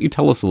side. Why don't you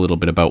tell us a little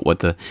bit about what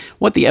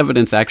the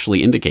evidence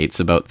actually indicates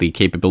about the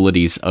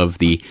capabilities of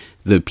the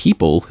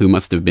people who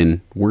must have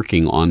been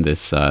working on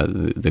this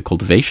the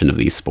cultivation of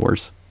these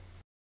spores?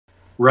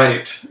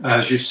 Right.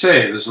 As you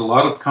say, there's a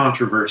lot of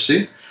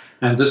controversy,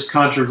 and this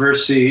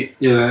controversy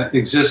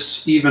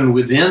exists even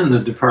within the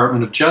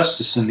Department of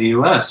Justice in the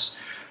U.S.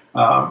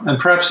 And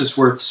perhaps it's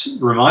worth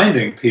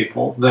reminding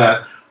people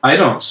that I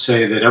don't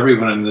say that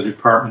everyone in the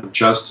Department of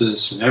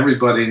Justice and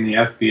everybody in the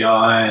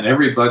FBI and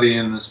everybody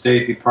in the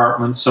State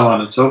Department, so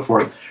on and so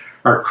forth,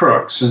 are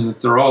crooks, and that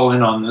they're all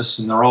in on this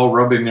and they're all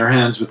rubbing their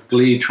hands with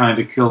glee trying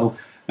to kill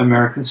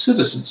American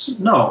citizens.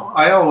 No,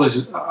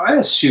 I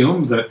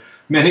assume that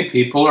many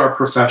people are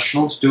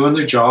professionals doing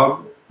their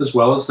job as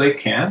well as they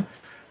can,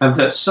 and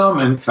that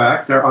some, in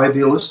fact, are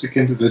idealistic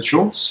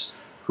individuals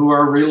who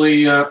are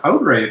really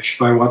outraged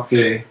by what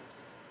they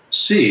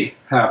see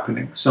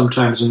happening,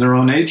 sometimes in their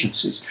own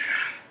agencies.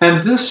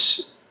 And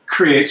this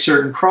creates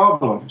certain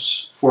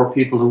problems for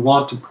people who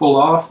want to pull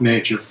off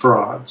major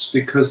frauds,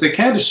 because they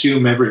can't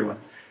assume everyone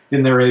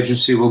in their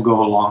agency will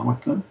go along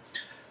with them.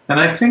 And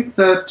I think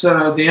that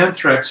the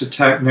anthrax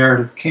attack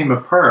narrative came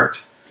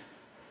apart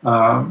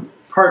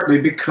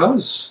partly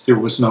because there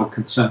was no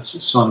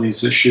consensus on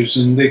these issues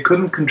and they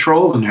couldn't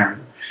control the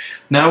narrative.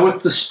 Now,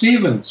 with the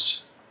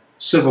Stevens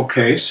civil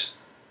case,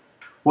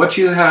 what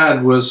you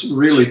had was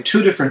really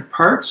two different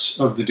parts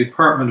of the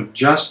Department of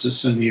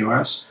Justice in the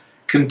U.S.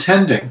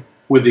 contending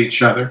with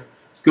each other,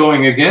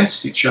 going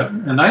against each other.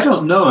 And I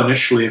don't know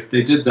initially if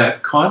they did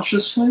that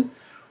consciously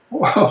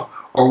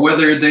or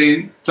whether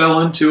they fell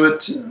into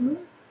it.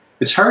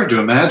 It's hard to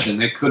imagine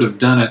they could have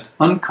done it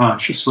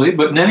unconsciously.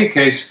 But in any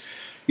case,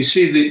 you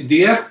see,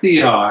 the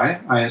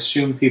FBI, I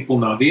assume people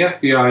know, the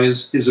FBI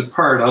is a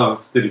part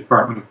of the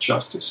Department of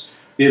Justice.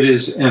 It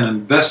is an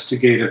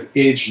investigative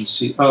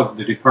agency of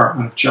the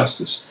Department of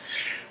Justice.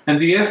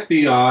 And the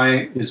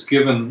FBI is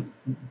given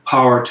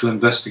power to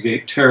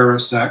investigate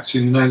terrorist acts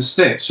in the United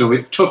States. So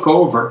it took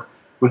over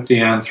with the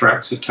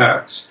anthrax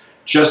attacks,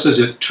 just as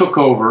it took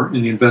over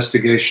in the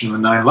investigation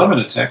of the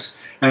 9/11 attacks.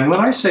 And when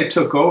I say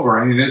took over,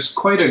 I mean it's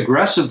quite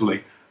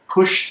aggressively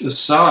pushed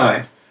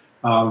aside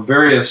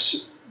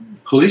various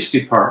police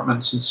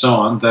departments and so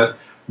on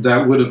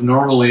that would have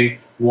normally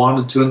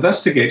wanted to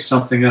investigate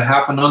something that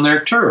happened on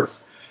their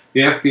turf.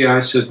 The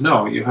FBI said,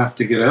 no, you have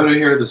to get out of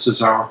here. This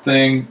is our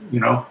thing. You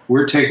know,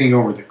 we're taking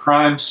over the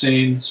crime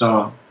scene, so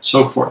on,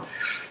 so forth.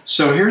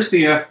 So here's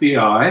the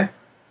FBI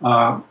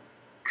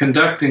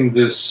conducting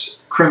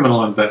this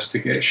criminal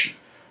investigation.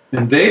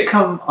 And they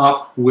come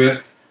up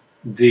with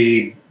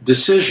the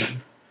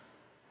decision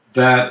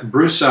that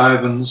Bruce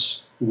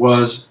Ivins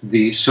was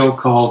the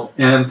so-called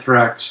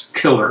anthrax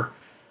killer.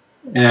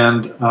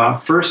 And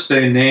first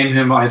they name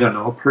him, I don't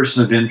know, a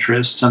person of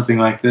interest, something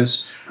like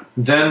this.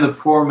 Then the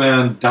poor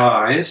man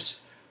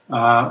dies,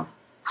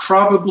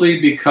 probably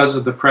because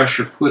of the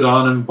pressure put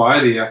on him by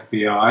the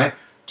FBI,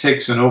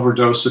 takes an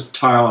overdose of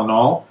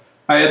Tylenol.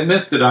 I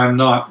admit that I'm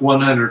not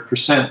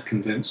 100%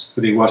 convinced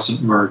that he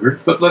wasn't murdered,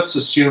 but let's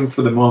assume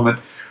for the moment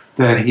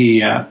that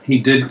he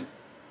did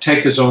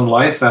take his own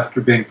life after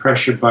being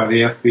pressured by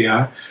the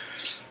FBI.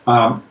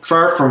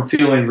 Far from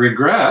feeling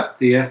regret,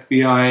 the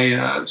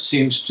FBI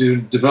seems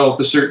to develop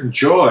a certain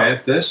joy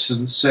at this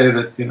and say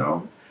that, you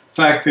know, the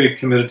fact that he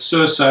committed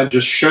suicide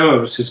just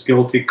shows his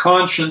guilty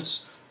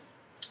conscience.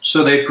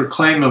 So they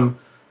proclaim him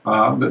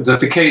that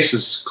the case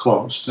is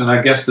closed. And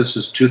I guess this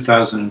is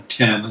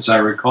 2010, as I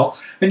recall.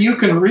 And you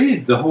can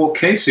read the whole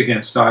case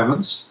against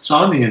Ivins. It's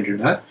on the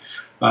internet.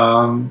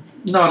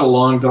 Not a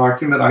long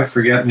document. I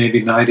forget,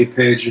 maybe 90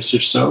 pages or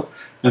so.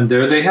 And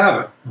there they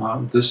have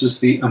it. This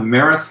is the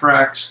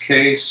Amerithrax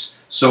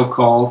case,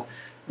 so-called,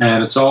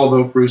 and it's all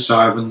about Bruce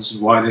Ivins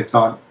and why they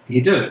thought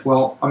he did it.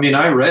 Well, I mean,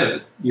 I read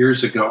it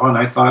years ago, and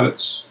I thought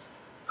it's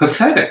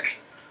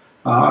pathetic.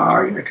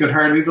 I could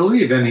hardly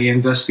believe any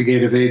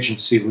investigative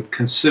agency would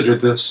consider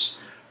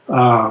this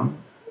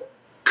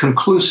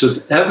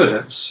conclusive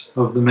evidence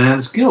of the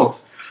man's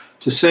guilt.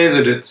 To say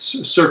that it's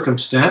a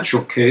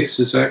circumstantial case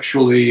is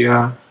actually,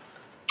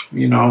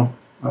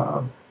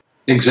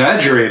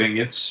 exaggerating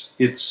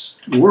its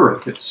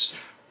worth. It's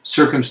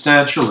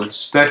circumstantial, it's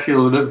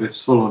speculative,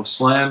 it's full of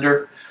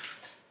slander.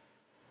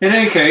 In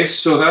any case,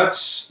 so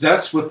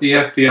that's what the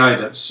FBI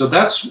does. So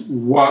that's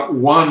what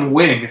one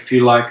wing, if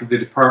you like, of the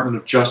Department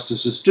of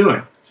Justice is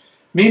doing.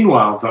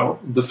 Meanwhile, though,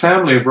 the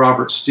family of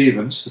Robert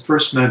Stevens, the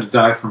first man to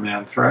die from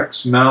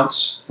anthrax,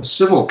 mounts a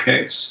civil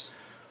case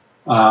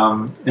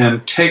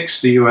and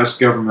takes the U.S.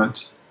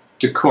 government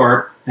to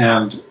court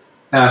and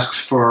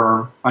asks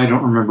for, I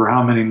don't remember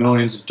how many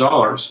millions of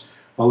dollars,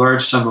 a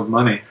large sum of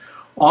money,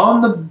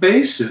 on the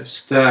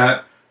basis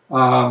that,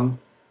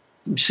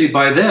 you see,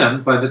 by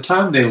the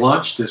time they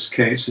launched this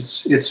case,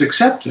 it's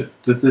accepted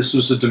that this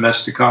was a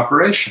domestic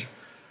operation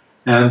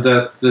and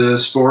that the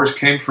spores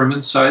came from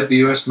inside the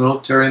U.S.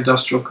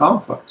 military-industrial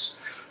complex.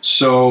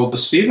 So the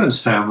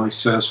Stevens family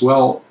says,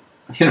 well,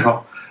 you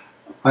know,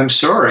 I'm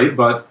sorry,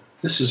 but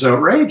this is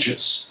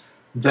outrageous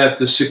that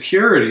the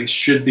security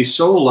should be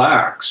so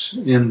lax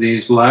in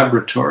these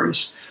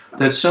laboratories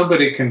that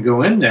somebody can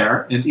go in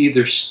there and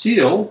either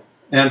steal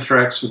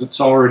anthrax that's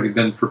already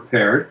been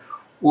prepared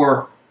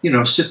or, you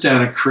know, sit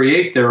down and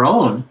create their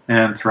own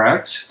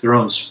anthrax, their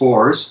own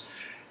spores,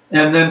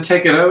 and then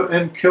take it out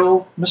and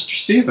kill Mr.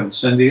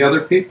 Stevens and the other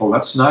people.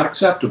 That's not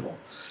acceptable.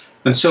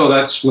 And so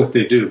that's what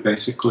they do,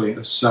 basically,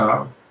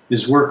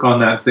 is work on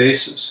that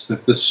basis,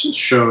 that this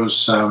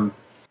shows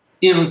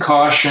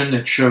incaution,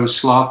 it shows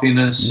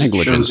sloppiness,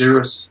 negligence. It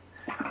shows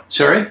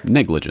Sorry?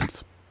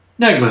 Negligence.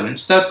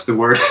 Negligence, that's the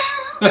word.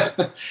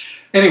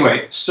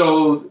 Anyway,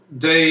 so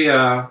they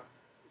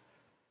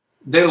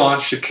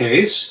launched a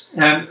case,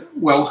 and,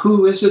 well,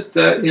 who is it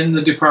that in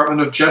the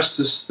Department of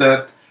Justice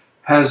that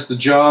has the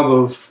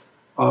job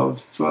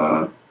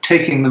of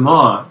taking them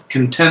on,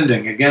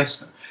 contending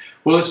against them?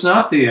 Well, it's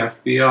not the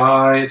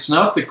FBI, it's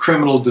not the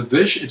criminal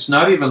division, it's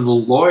not even the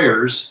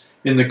lawyers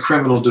in the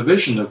criminal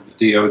division of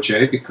the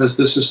DOJ, because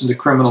this isn't a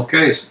criminal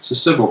case, it's a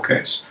civil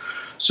case.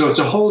 So it's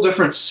a whole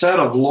different set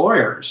of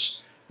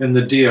lawyers in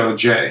the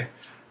DOJ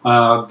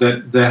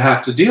that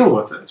have to deal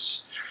with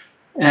this.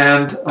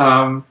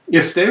 And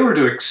if they were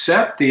to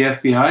accept the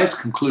FBI's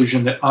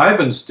conclusion that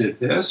Ivins did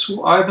this,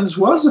 well, Ivins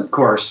was, of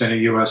course, in a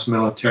U.S.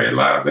 military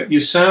lab at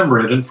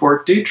USAMRIID in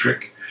Fort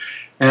Detrick.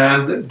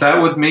 And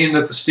that would mean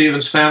that the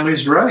Stevens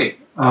family's right.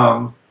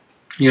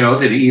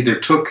 That he either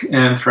took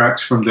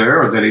anthrax from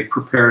there or that he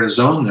prepared his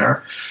own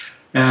there.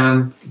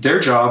 And their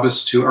job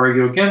is to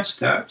argue against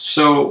that.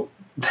 So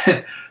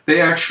they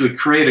actually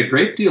create a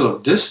great deal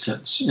of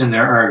distance in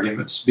their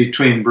arguments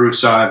between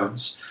Bruce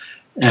Ivins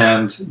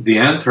and the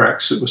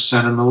anthrax that was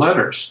sent in the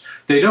letters.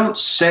 They don't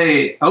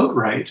say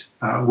outright,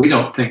 we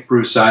don't think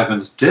Bruce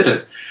Ivins did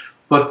it,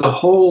 but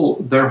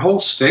their whole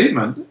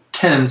statement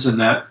tends in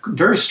that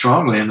very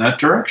strongly in that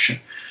direction.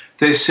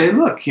 They say,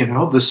 look,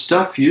 the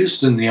stuff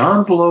used in the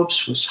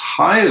envelopes was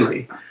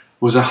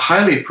a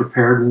highly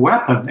prepared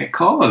weapon. They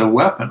call it a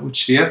weapon,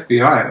 which the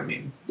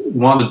FBI,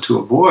 wanted to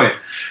avoid.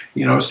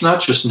 It's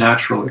not just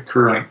naturally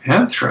occurring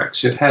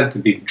anthrax. It had to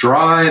be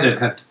dried, it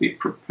had to be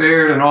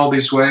prepared in all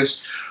these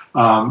ways.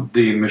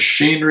 The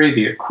machinery,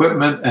 the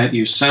equipment at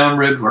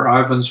USAMRIID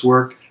where Ivins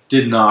worked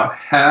did not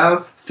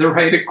have the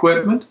right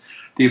equipment,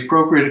 the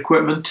appropriate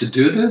equipment to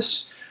do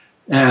this,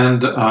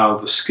 and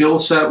the skill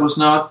set was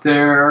not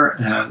there.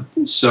 And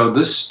so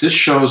this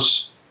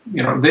shows,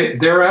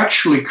 they're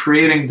actually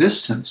creating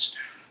distance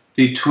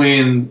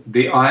between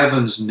the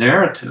Ivins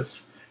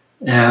narrative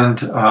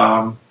and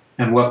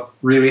what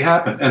really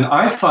happened. And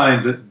I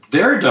find that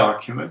their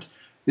document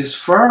is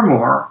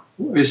far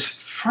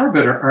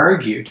better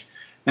argued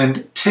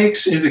and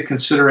takes into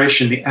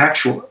consideration the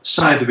actual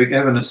scientific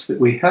evidence that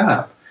we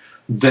have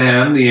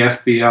than the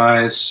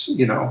FBI's,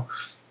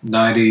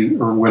 90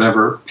 or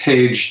whatever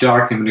page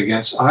document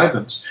against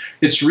Ivins.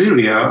 It's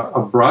really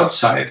a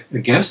broadside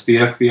against the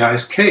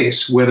FBI's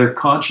case, whether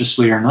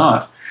consciously or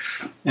not.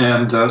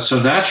 And so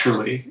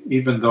naturally,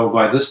 even though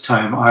by this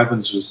time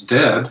Ivins was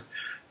dead,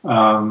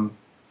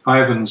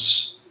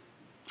 Ivins'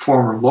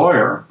 former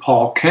lawyer,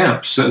 Paul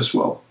Kemp, says,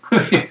 well,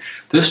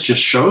 this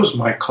just shows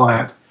my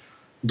client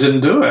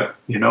didn't do it,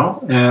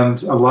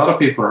 and a lot of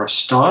people are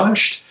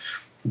astonished.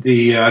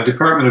 The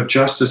Department of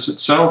Justice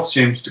itself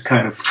seems to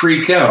kind of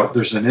freak out.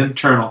 There's an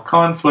internal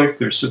conflict.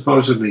 There's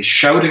supposedly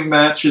shouting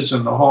matches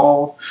in the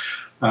hall.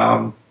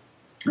 And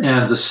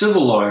the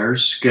civil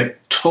lawyers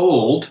get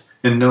told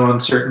in no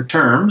uncertain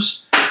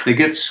terms, they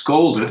get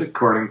scolded,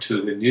 according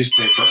to the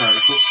newspaper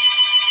articles,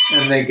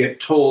 and they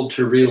get told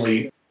to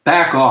really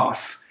back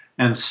off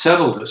and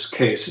settle this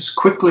case as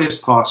quickly as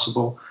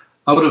possible,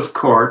 out of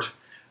court.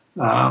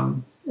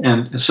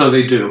 And so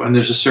they do, and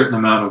there's a certain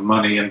amount of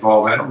money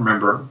involved. I don't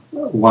remember,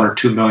 $1 or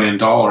 $2 million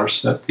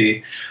that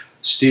the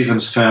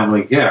Stevens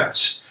family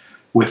gets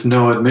with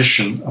no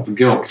admission of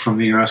guilt from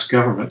the U.S.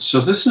 government. So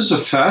this is a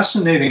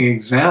fascinating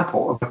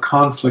example of a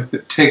conflict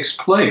that takes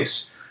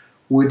place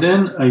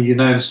within a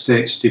United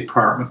States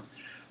department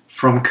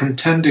from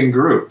contending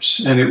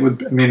groups. And it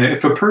would,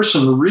 if a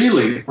person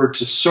really were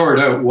to sort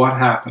out what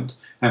happened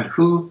and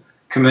who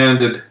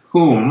commanded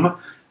whom,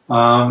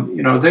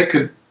 they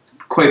could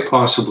quite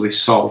possibly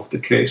solve the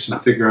case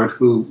and figure out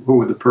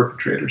who the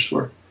perpetrators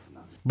were.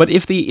 But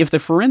if the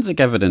forensic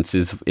evidence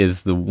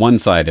is the one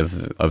side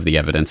of the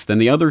evidence, then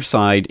the other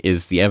side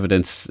is the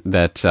evidence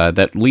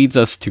that leads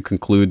us to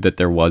conclude that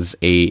there was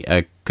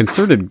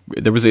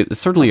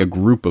certainly a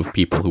group of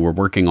people who were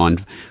working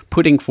on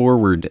putting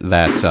forward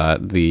that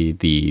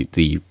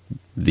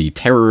the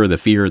terror, the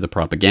fear, the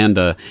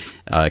propaganda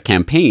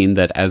campaign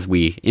that, as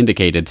we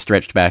indicated,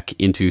 stretched back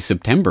into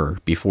September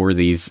before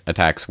these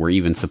attacks were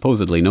even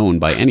supposedly known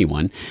by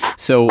anyone.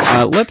 So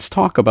let's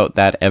talk about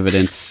that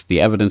evidence,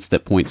 the evidence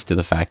that points to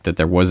the fact that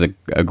there was a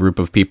group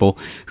of people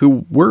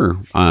who were,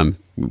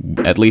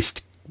 at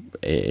least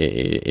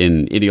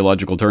in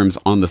ideological terms,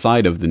 on the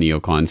side of the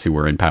neocons who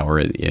were in power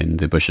in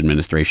the Bush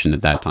administration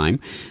at that time.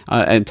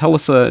 And tell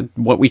us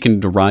what we can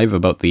derive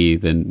about the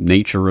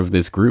nature of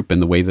this group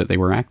and the way that they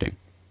were acting.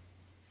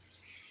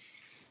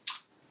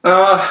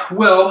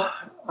 Hard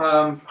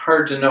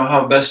to know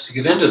how best to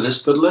get into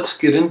this, but let's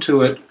get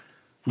into it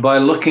by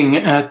looking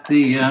at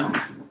the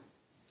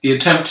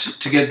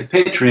attempt to get the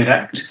Patriot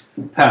Act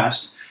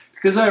passed,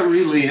 because that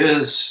really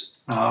is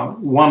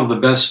one of the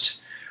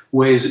best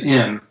ways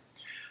in.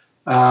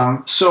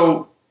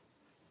 So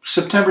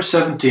September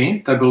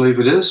 17th, I believe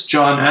it is,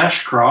 John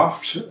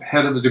Ashcroft,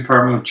 head of the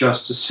Department of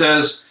Justice,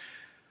 says,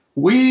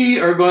 we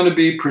are going to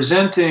be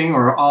presenting,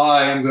 or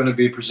I am going to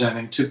be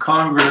presenting to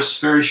Congress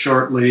very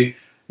shortly,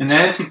 an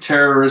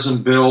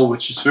anti-terrorism bill,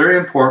 which is very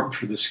important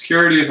for the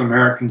security of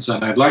Americans,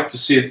 and I'd like to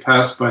see it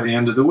passed by the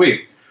end of the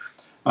week.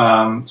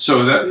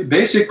 So that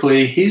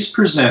basically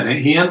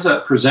he ends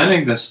up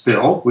presenting this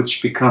bill,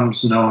 which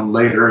becomes known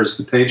later as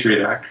the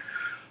Patriot Act,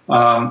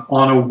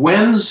 on a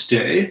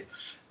Wednesday,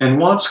 and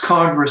wants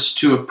Congress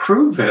to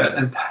approve it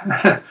and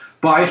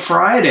by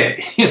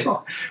Friday,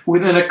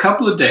 within a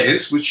couple of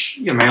days,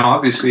 which,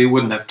 obviously he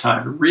wouldn't have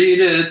time to read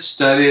it,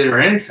 study it,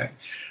 or anything.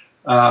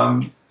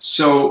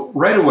 So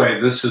right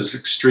away, this is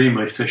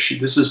extremely fishy.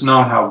 This is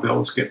not how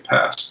bills get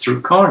passed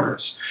through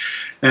Congress.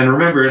 And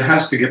remember, it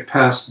has to get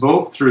passed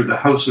both through the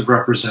House of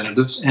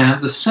Representatives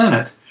and the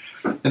Senate.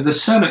 And the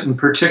Senate in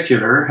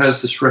particular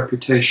has this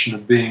reputation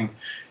of being,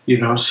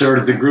 sort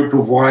of the group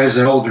of wise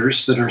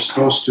elders that are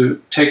supposed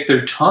to take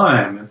their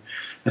time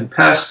and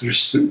pass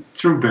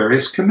through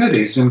various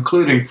committees,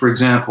 including, for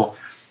example,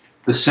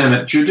 the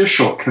Senate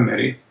Judicial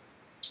Committee,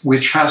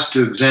 which has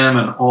to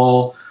examine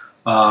all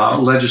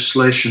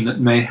legislation that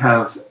may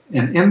have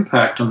an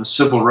impact on the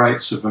civil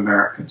rights of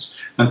Americans.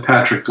 And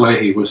Patrick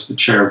Leahy was the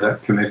chair of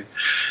that committee.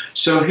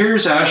 So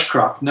here's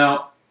Ashcroft.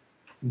 Now,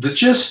 the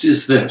gist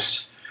is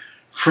this.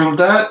 From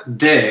that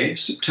day,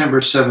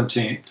 September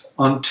 17th,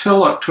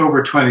 until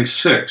October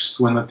 26th,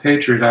 when the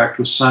Patriot Act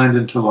was signed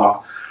into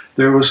law,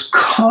 there was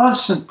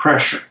constant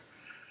pressure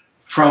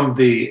from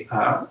the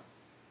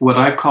what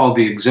I call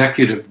the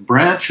executive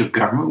branch of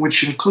government,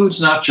 which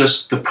includes not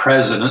just the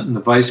president and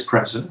the vice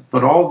president,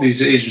 but all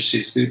these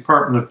agencies, the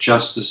Department of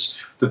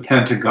Justice, the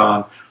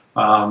Pentagon,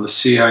 the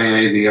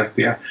CIA, the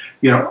FBI,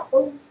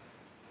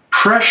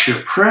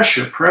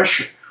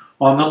 pressure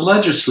on the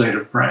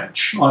legislative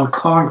branch, on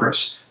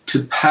Congress,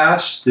 to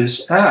pass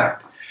this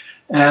act.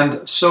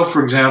 And so,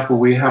 for example,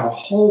 we have a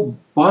whole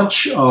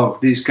bunch of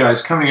these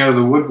guys coming out of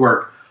the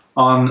woodwork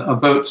on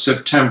about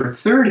September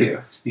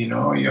 30th.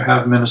 You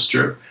have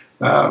Minister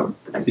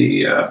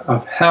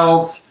of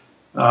Health,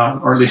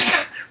 or at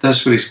least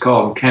that's what he's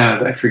called in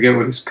Canada. I forget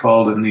what he's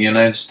called in the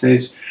United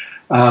States.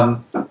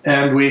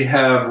 And we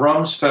have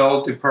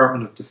Rumsfeld,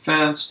 Department of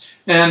Defense,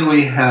 and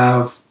we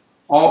have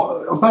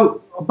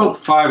about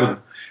 5 of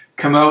them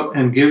come out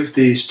and give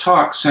these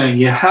talks saying,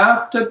 you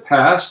have to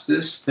pass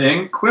this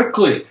thing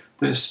quickly,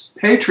 this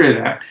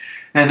Patriot Act.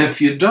 And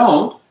if you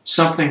don't,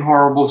 something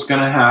horrible is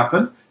going to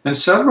happen. And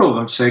several of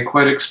them say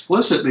quite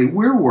explicitly,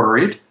 we're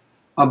worried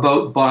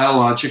about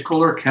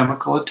biological or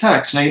chemical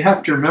attacks. Now, you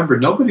have to remember,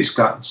 nobody's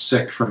gotten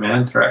sick from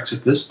anthrax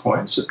at this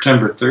point,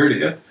 September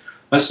 30th.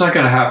 That's not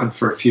going to happen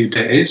for a few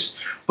days.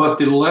 But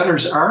the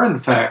letters are, in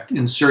fact,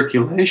 in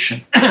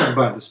circulation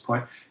by this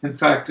point. In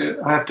fact,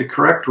 I have to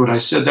correct what I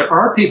said. There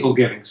are people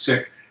getting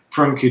sick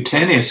from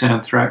cutaneous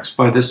anthrax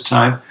by this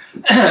time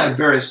at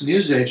various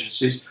news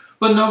agencies,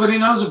 but nobody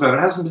knows about it.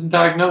 It hasn't been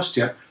diagnosed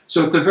yet.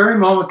 So at the very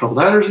moment the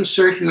letters are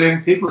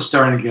circulating, people are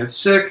starting to get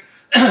sick.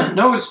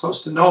 Nobody's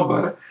supposed to know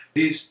about it.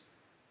 These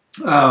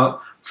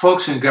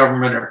folks in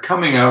government are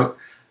coming out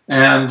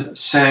and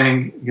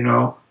saying,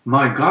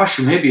 my gosh,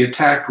 we may be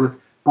attacked with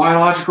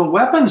biological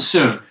weapons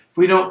soon if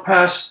we don't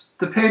pass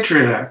the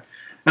Patriot Act.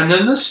 And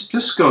then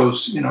this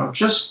goes,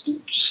 just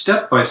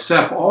step by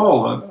step,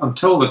 all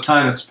until the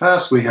time it's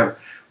passed. We have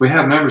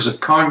members of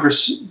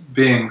Congress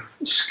being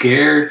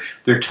scared.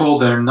 They're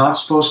told they're not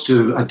supposed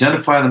to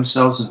identify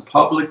themselves in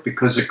public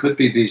because it could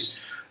be these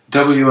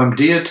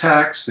WMD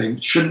attacks. They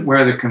shouldn't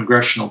wear the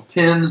congressional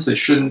pins. They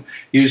shouldn't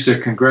use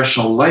their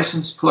congressional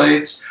license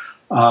plates.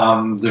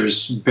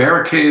 There's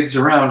barricades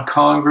around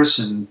Congress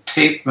and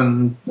tape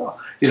and,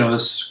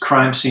 this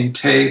crime scene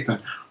tape and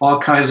all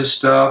kinds of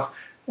stuff.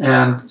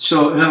 And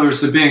so, in other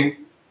words, they're being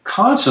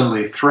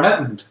constantly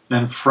threatened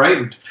and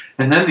frightened.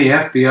 And then the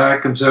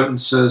FBI comes out and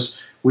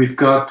says, we've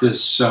got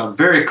this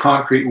very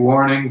concrete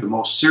warning, the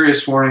most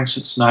serious warning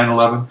since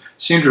 9/11. I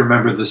seem to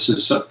remember this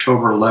is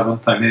October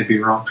 11th. I may be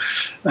wrong.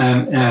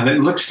 And it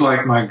looks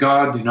like, my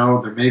God,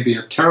 there may be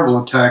a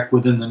terrible attack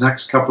within the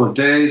next couple of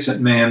days.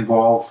 It may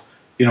involve,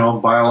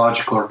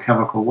 biological or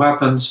chemical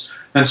weapons.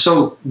 And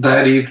so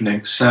that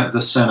evening,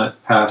 the Senate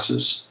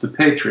passes the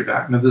Patriot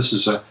Act. Now, this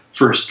is a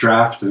first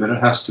draft of it.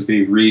 It has to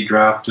be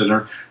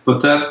redrafted.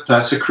 But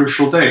that's a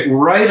crucial date,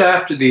 right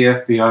after the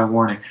FBI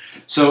warning.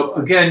 So,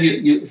 again,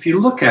 if you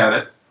look at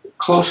it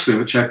closely,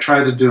 which I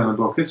try to do in the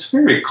book, it's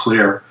very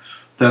clear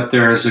that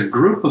there is a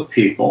group of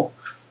people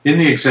in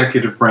the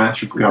executive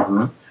branch of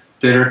government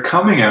that are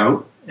coming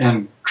out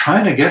and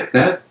trying to get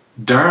that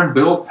darn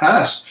bill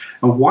passed.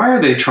 And why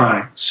are they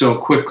trying so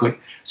quickly,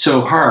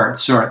 so hard?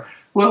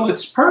 Well,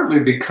 it's partly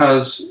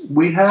because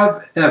we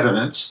have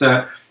evidence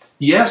that,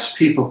 yes,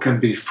 people can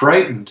be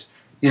frightened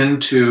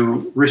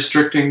into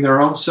restricting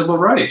their own civil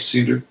rights,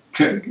 into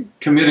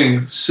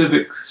committing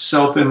civic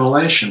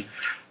self-immolation,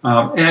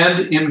 and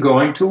in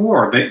going to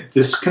war.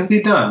 This can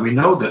be done. We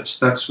know this.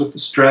 That's what the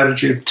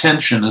strategy of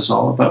tension is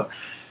all about.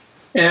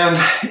 And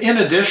in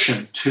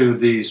addition to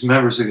these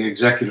members of the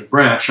executive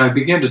branch, I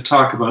begin to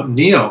talk about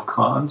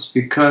neocons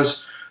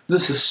because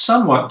this is a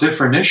somewhat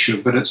different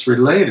issue, but it's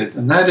related,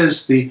 and that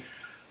is the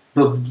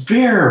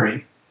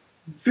very,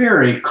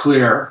 very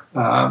clear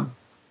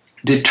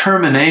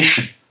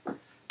determination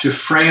to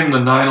frame the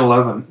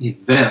 9/11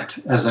 event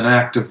as an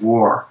act of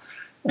war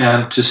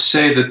and to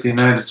say that the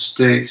United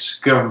States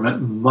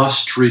government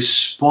must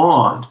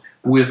respond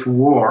with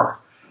war.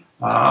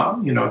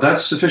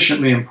 That's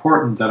sufficiently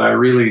important that I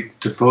really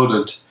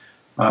devoted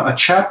a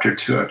chapter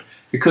to it.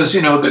 Because, the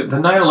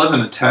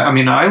 9/11 attack,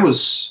 I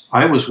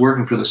was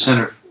working for the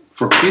Center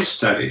for Peace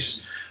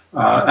Studies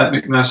at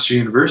McMaster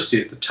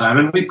University at the time,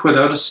 and we put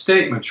out a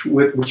statement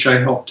which I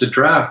helped to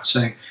draft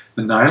saying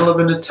the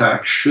 9/11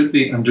 attack should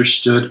be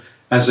understood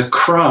as a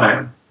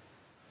crime,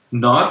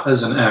 not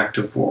as an act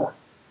of war.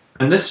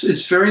 And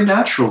it's very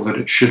natural that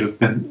it should have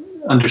been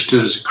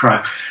understood as a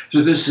crime.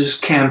 So there's this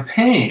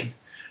campaign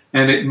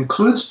And it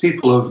includes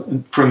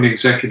people from the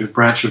executive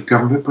branch of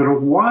government, but a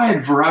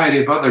wide variety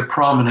of other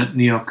prominent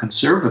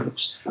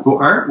neoconservatives who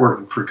aren't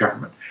working for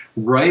government,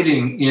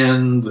 writing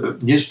in the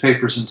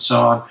newspapers and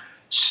so on,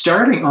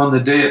 starting on the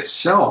day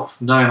itself,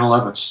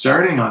 9/11,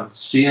 starting on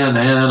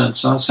CNN and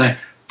so on, saying,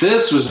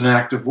 this was an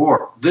act of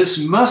war.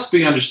 This must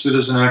be understood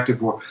as an act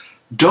of war.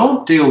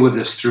 Don't deal with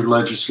this through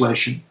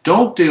legislation.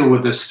 Don't deal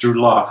with this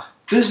through law.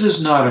 This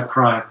is not a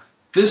crime.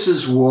 This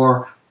is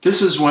war.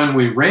 This is when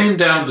we rain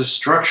down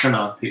destruction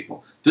on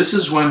people. This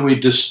is when we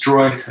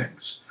destroy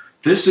things.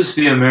 This is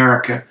the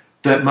America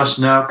that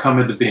must now come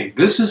into being.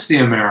 This is the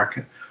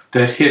America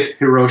that hit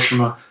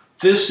Hiroshima.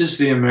 This is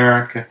the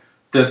America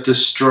that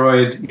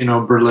destroyed,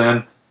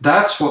 Berlin.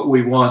 That's what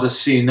we want to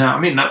see now. I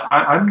mean,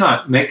 I'm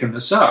not making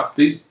this up.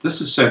 This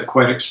is said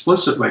quite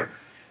explicitly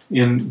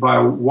by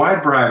a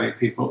wide variety of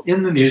people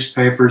in the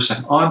newspapers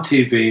and on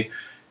TV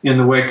in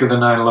the wake of the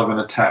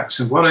 9/11 attacks.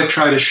 And what I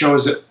try to show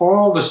is that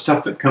all the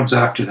stuff that comes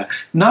after that,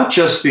 not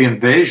just the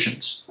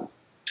invasions,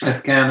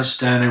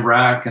 Afghanistan,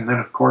 Iraq, and then,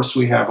 of course,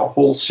 we have a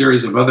whole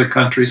series of other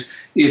countries.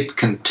 It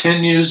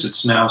continues.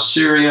 It's now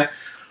Syria.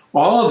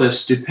 All of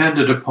this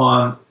depended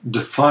upon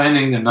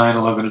defining the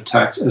 9/11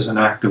 attacks as an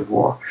act of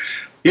war.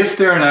 If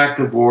they're an act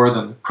of war,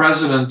 then the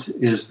president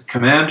is the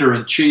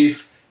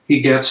commander-in-chief. He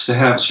gets to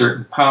have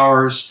certain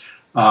powers,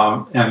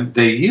 and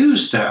they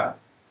use that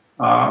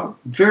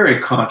very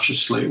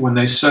consciously when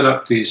they set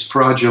up these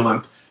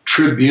fraudulent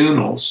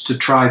tribunals to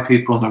try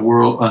people in the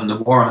world on the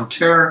war on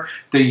terror.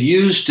 They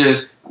used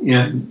it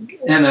in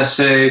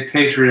NSA,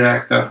 Patriot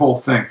Act, that whole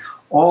thing.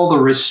 All the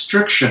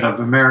restriction of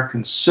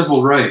American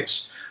civil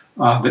rights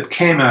that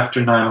came after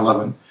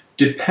 9/11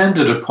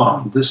 depended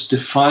upon this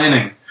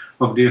defining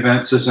of the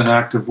events as an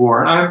act of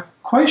war. And I'm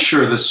quite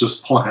sure this was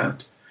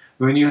planned.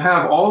 When you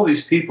have all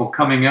these people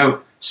coming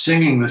out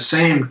singing the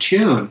same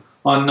tune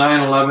on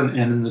 9/11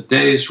 and in the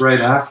days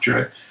right after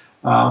it,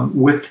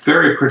 with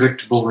very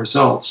predictable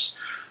results.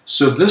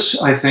 So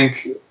this, I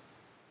think,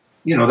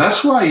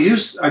 that's why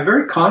I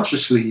very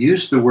consciously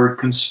used the word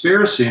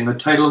conspiracy in the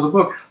title of the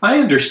book. I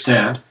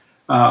understand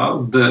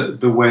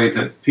the way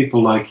that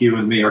people like you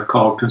and me are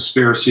called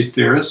conspiracy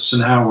theorists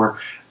and how we're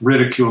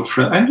ridiculed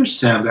for it. I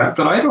understand that,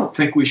 but I don't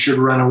think we should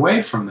run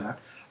away from that.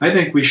 I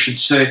think we should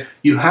say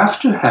you have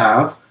to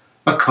have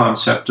a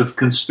concept of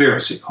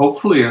conspiracy,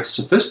 hopefully a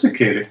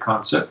sophisticated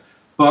concept,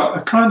 but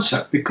a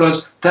concept,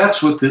 because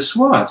that's what this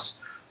was.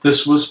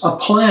 This was a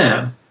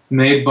plan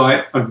made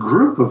by a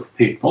group of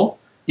people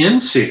in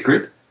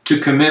secret to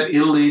commit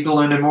illegal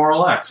and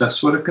immoral acts.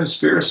 That's what a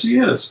conspiracy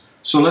is.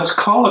 So let's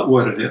call it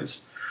what it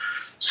is.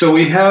 So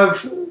we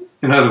have,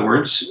 in other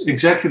words,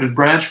 executive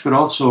branch, but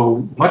also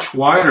a much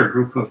wider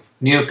group of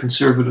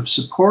neoconservative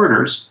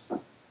supporters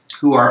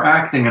who are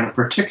acting in a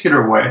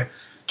particular way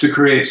to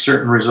create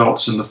certain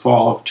results in the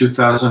fall of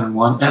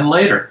 2001 and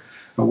later.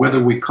 Whether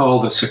we call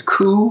this a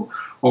coup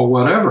or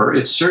whatever,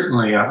 it's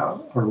certainly a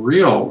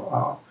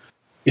real,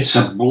 it's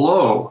a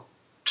blow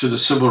to the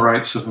civil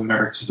rights of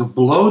Americans. It's a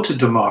blow to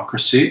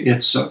democracy.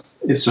 It's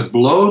a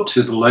blow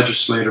to the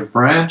legislative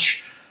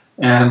branch,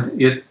 and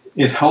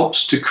it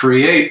helps to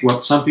create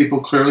what some people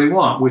clearly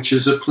want, which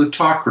is a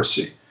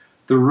plutocracy,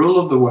 the rule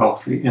of the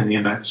wealthy in the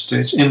United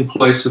States in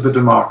place of a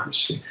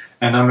democracy.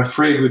 And I'm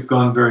afraid we've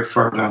gone very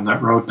far down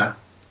that road now.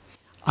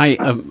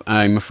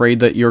 I'm afraid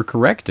that you're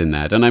correct in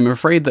that, and I'm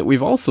afraid that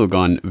we've also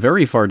gone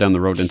very far down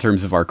the road in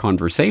terms of our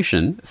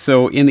conversation.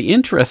 So in the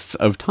interests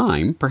of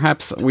time,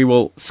 perhaps we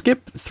will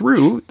skip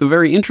through the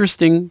very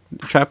interesting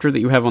chapter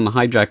that you have on the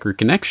hijacker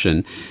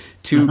connection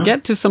to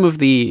get to some of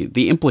the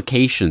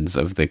implications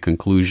of the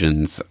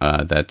conclusions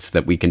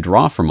that we can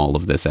draw from all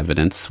of this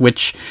evidence,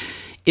 which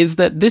is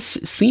that this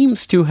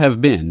seems to have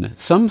been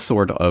some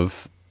sort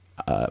of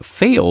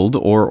failed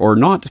or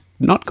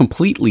not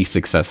completely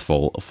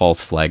successful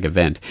false flag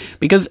event.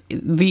 Because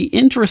the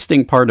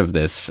interesting part of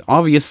this,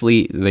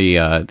 obviously,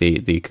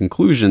 the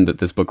conclusion that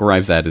this book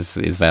arrives at is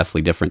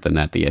vastly different than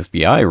that the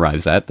FBI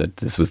arrives at, that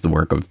this was the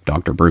work of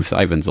Dr. Bruce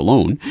Ivins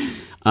alone.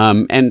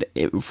 And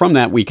from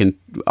that, we can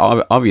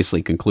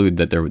obviously conclude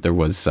that there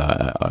was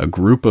a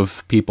group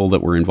of people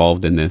that were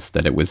involved in this,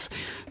 that it was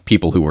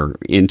people who were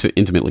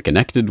intimately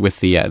connected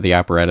with the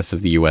apparatus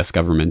of the U.S.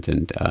 government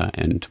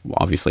and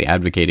obviously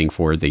advocating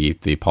for the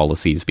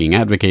policies being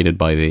advocated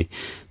by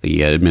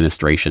the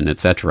administration,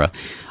 etc.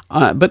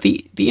 But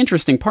the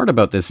interesting part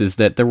about this is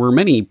that there were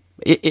many.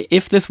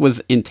 If this was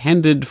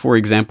intended, for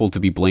example, to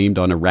be blamed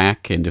on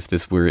Iraq, and if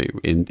this were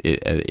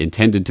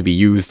intended to be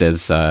used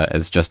as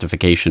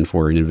justification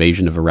for an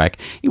invasion of Iraq,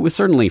 it was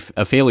certainly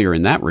a failure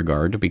in that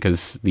regard,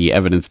 because the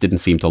evidence didn't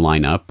seem to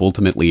line up.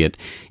 Ultimately, it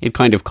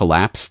kind of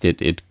collapsed.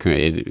 It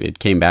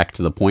came back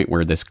to the point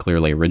where this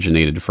clearly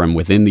originated from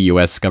within the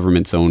U.S.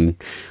 government's own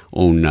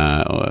own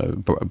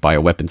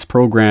bioweapons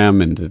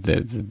program, and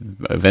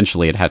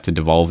eventually it had to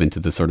devolve into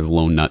the sort of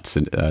lone nut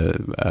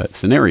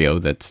scenario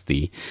that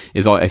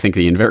is, I think,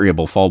 the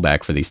invariable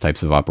fallback for these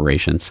types of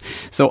operations.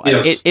 So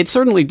yes. It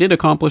certainly did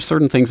accomplish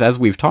certain things, as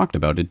we've talked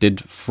about. It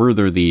did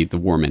further the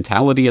war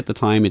mentality at the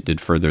time. It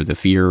did further the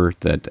fear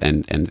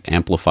and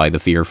amplify the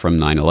fear from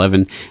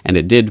 9/11, and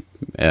it did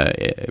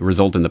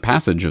result in the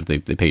passage of the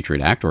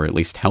Patriot Act, or at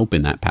least help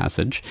in that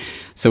passage.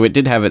 So it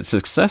did have its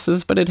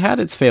successes, but it had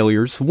its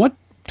failures.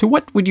 To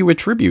what would you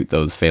attribute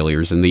those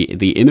failures and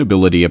the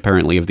inability,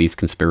 apparently, of these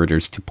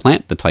conspirators to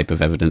plant the type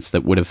of evidence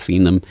that would have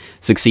seen them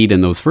succeed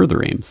in those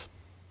further aims?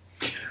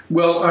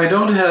 Well, I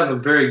don't have a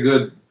very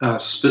good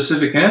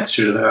specific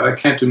answer to that. I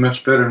can't do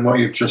much better than what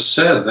you've just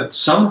said, that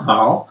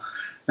somehow,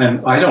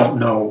 and I don't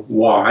know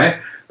why,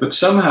 but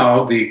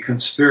somehow the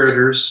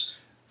conspirators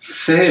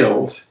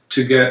failed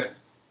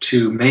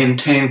to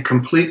maintain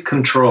complete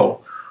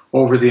control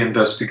over the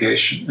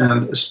investigation.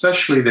 And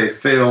especially they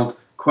failed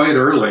quite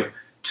early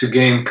to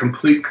gain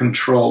complete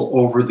control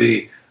over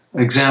the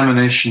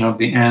examination of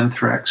the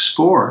anthrax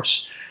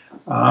spores.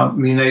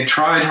 They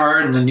tried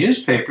hard in the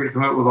newspaper to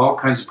come up with all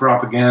kinds of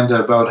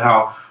propaganda about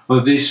how,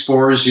 these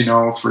spores,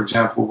 for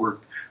example,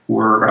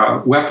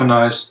 were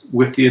weaponized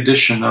with the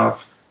addition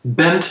of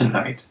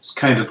bentonite. It's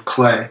kind of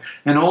clay,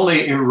 and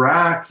only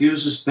Iraq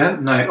uses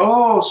bentonite.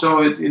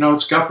 So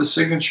it's got the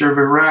signature of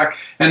Iraq,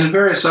 and in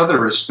various other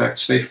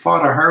respects, they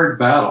fought a hard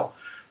battle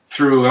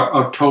through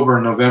October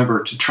and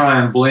November to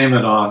try and blame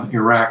it on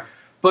Iraq.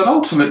 But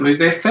ultimately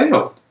they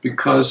failed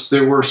because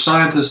there were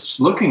scientists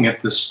looking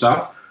at this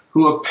stuff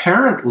who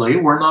apparently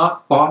were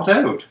not bought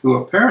out, who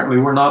apparently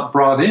were not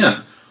brought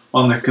in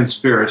on the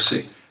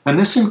conspiracy. And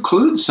this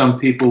includes some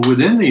people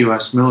within the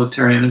U.S.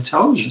 military and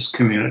intelligence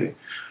community,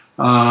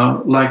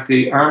 like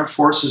the Armed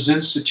Forces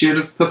Institute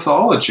of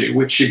Pathology,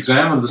 which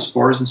examined the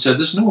spores and said,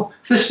 there's no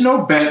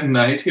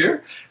bentonite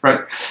here,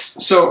 right?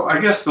 So I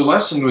guess the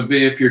lesson would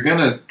be, if you're going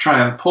to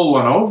try and put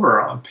one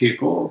over on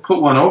people,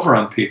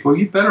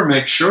 you better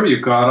make sure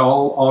you've got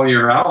all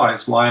your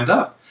allies lined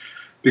up,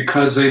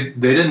 because they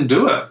didn't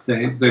do it.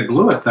 They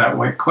blew it that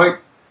way quite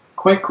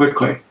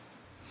quickly.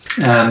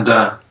 And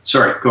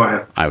sorry, go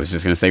ahead. I was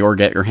just going to say, or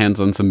get your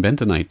hands on some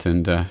bentonite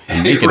and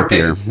make it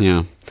appear.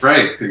 Yeah.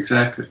 Right,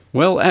 exactly.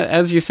 Well,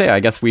 as you say, I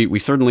guess we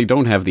certainly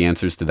don't have the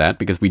answers to that,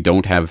 because we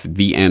don't have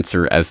the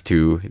answer as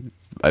to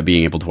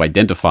being able to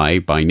identify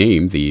by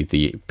name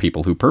the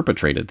people who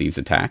perpetrated these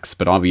attacks.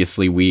 But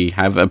obviously we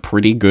have a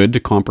pretty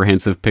good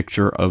comprehensive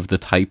picture of the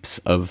types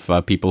of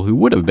people who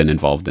would have been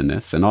involved in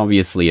this. And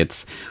obviously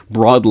it's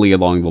broadly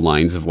along the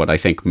lines of what I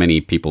think many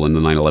people in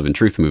the 9/11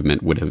 Truth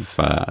Movement would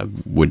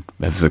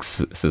have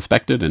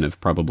suspected and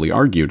have probably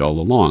argued all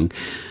along.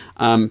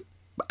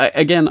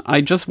 Again,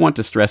 I just want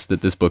to stress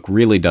that this book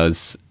really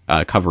does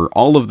cover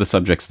all of the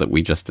subjects that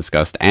we just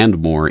discussed and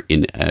more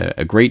in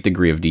a great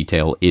degree of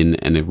detail in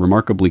a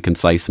remarkably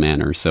concise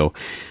manner. So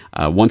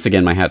once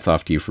again, my hat's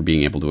off to you for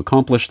being able to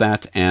accomplish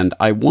that. And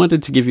I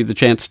wanted to give you the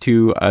chance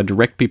to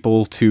direct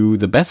people to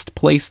the best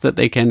place that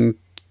they can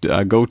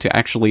go to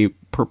actually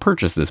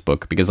purchase this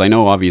book, because I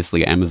know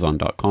obviously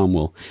Amazon.com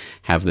will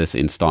have this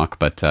in stock,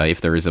 but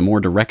if there is a more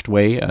direct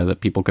way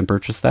that people can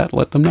purchase that,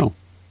 let them know.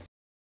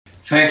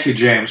 Thank you,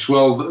 James.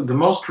 Well, the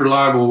most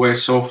reliable way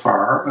so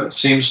far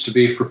seems to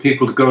be for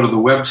people to go to the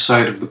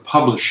website of the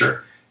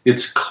publisher.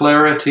 It's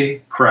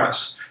Clarity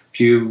Press. If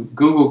you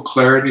Google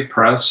Clarity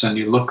Press and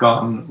you look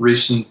on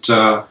recent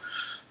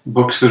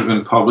books that have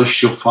been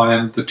published, you'll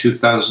find the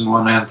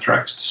 2001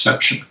 Anthrax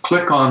Deception.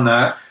 Click on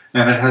that,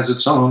 and it has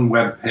its own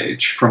web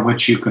page from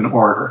which you can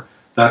order.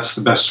 That's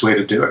the best way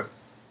to do it.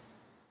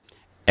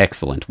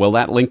 Excellent. Well,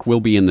 that link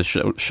will be in the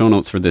show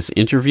notes for this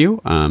interview,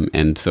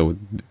 and so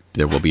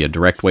there will be a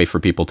direct way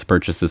for people to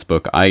purchase this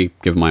book. I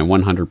give my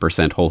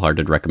 100%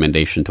 wholehearted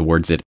recommendation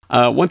towards it.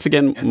 Once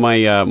again,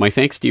 my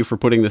thanks to you for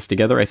putting this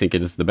together. I think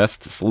it is the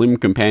best slim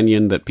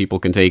companion that people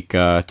can take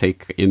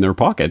in their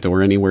pocket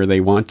or anywhere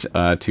they want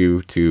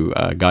to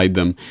guide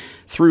them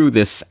through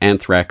this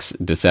anthrax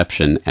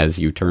deception, as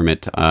you term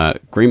it.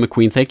 Graeme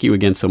MacQueen, thank you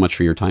again so much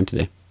for your time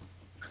today.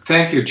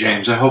 Thank you,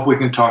 James. I hope we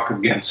can talk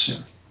again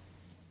soon.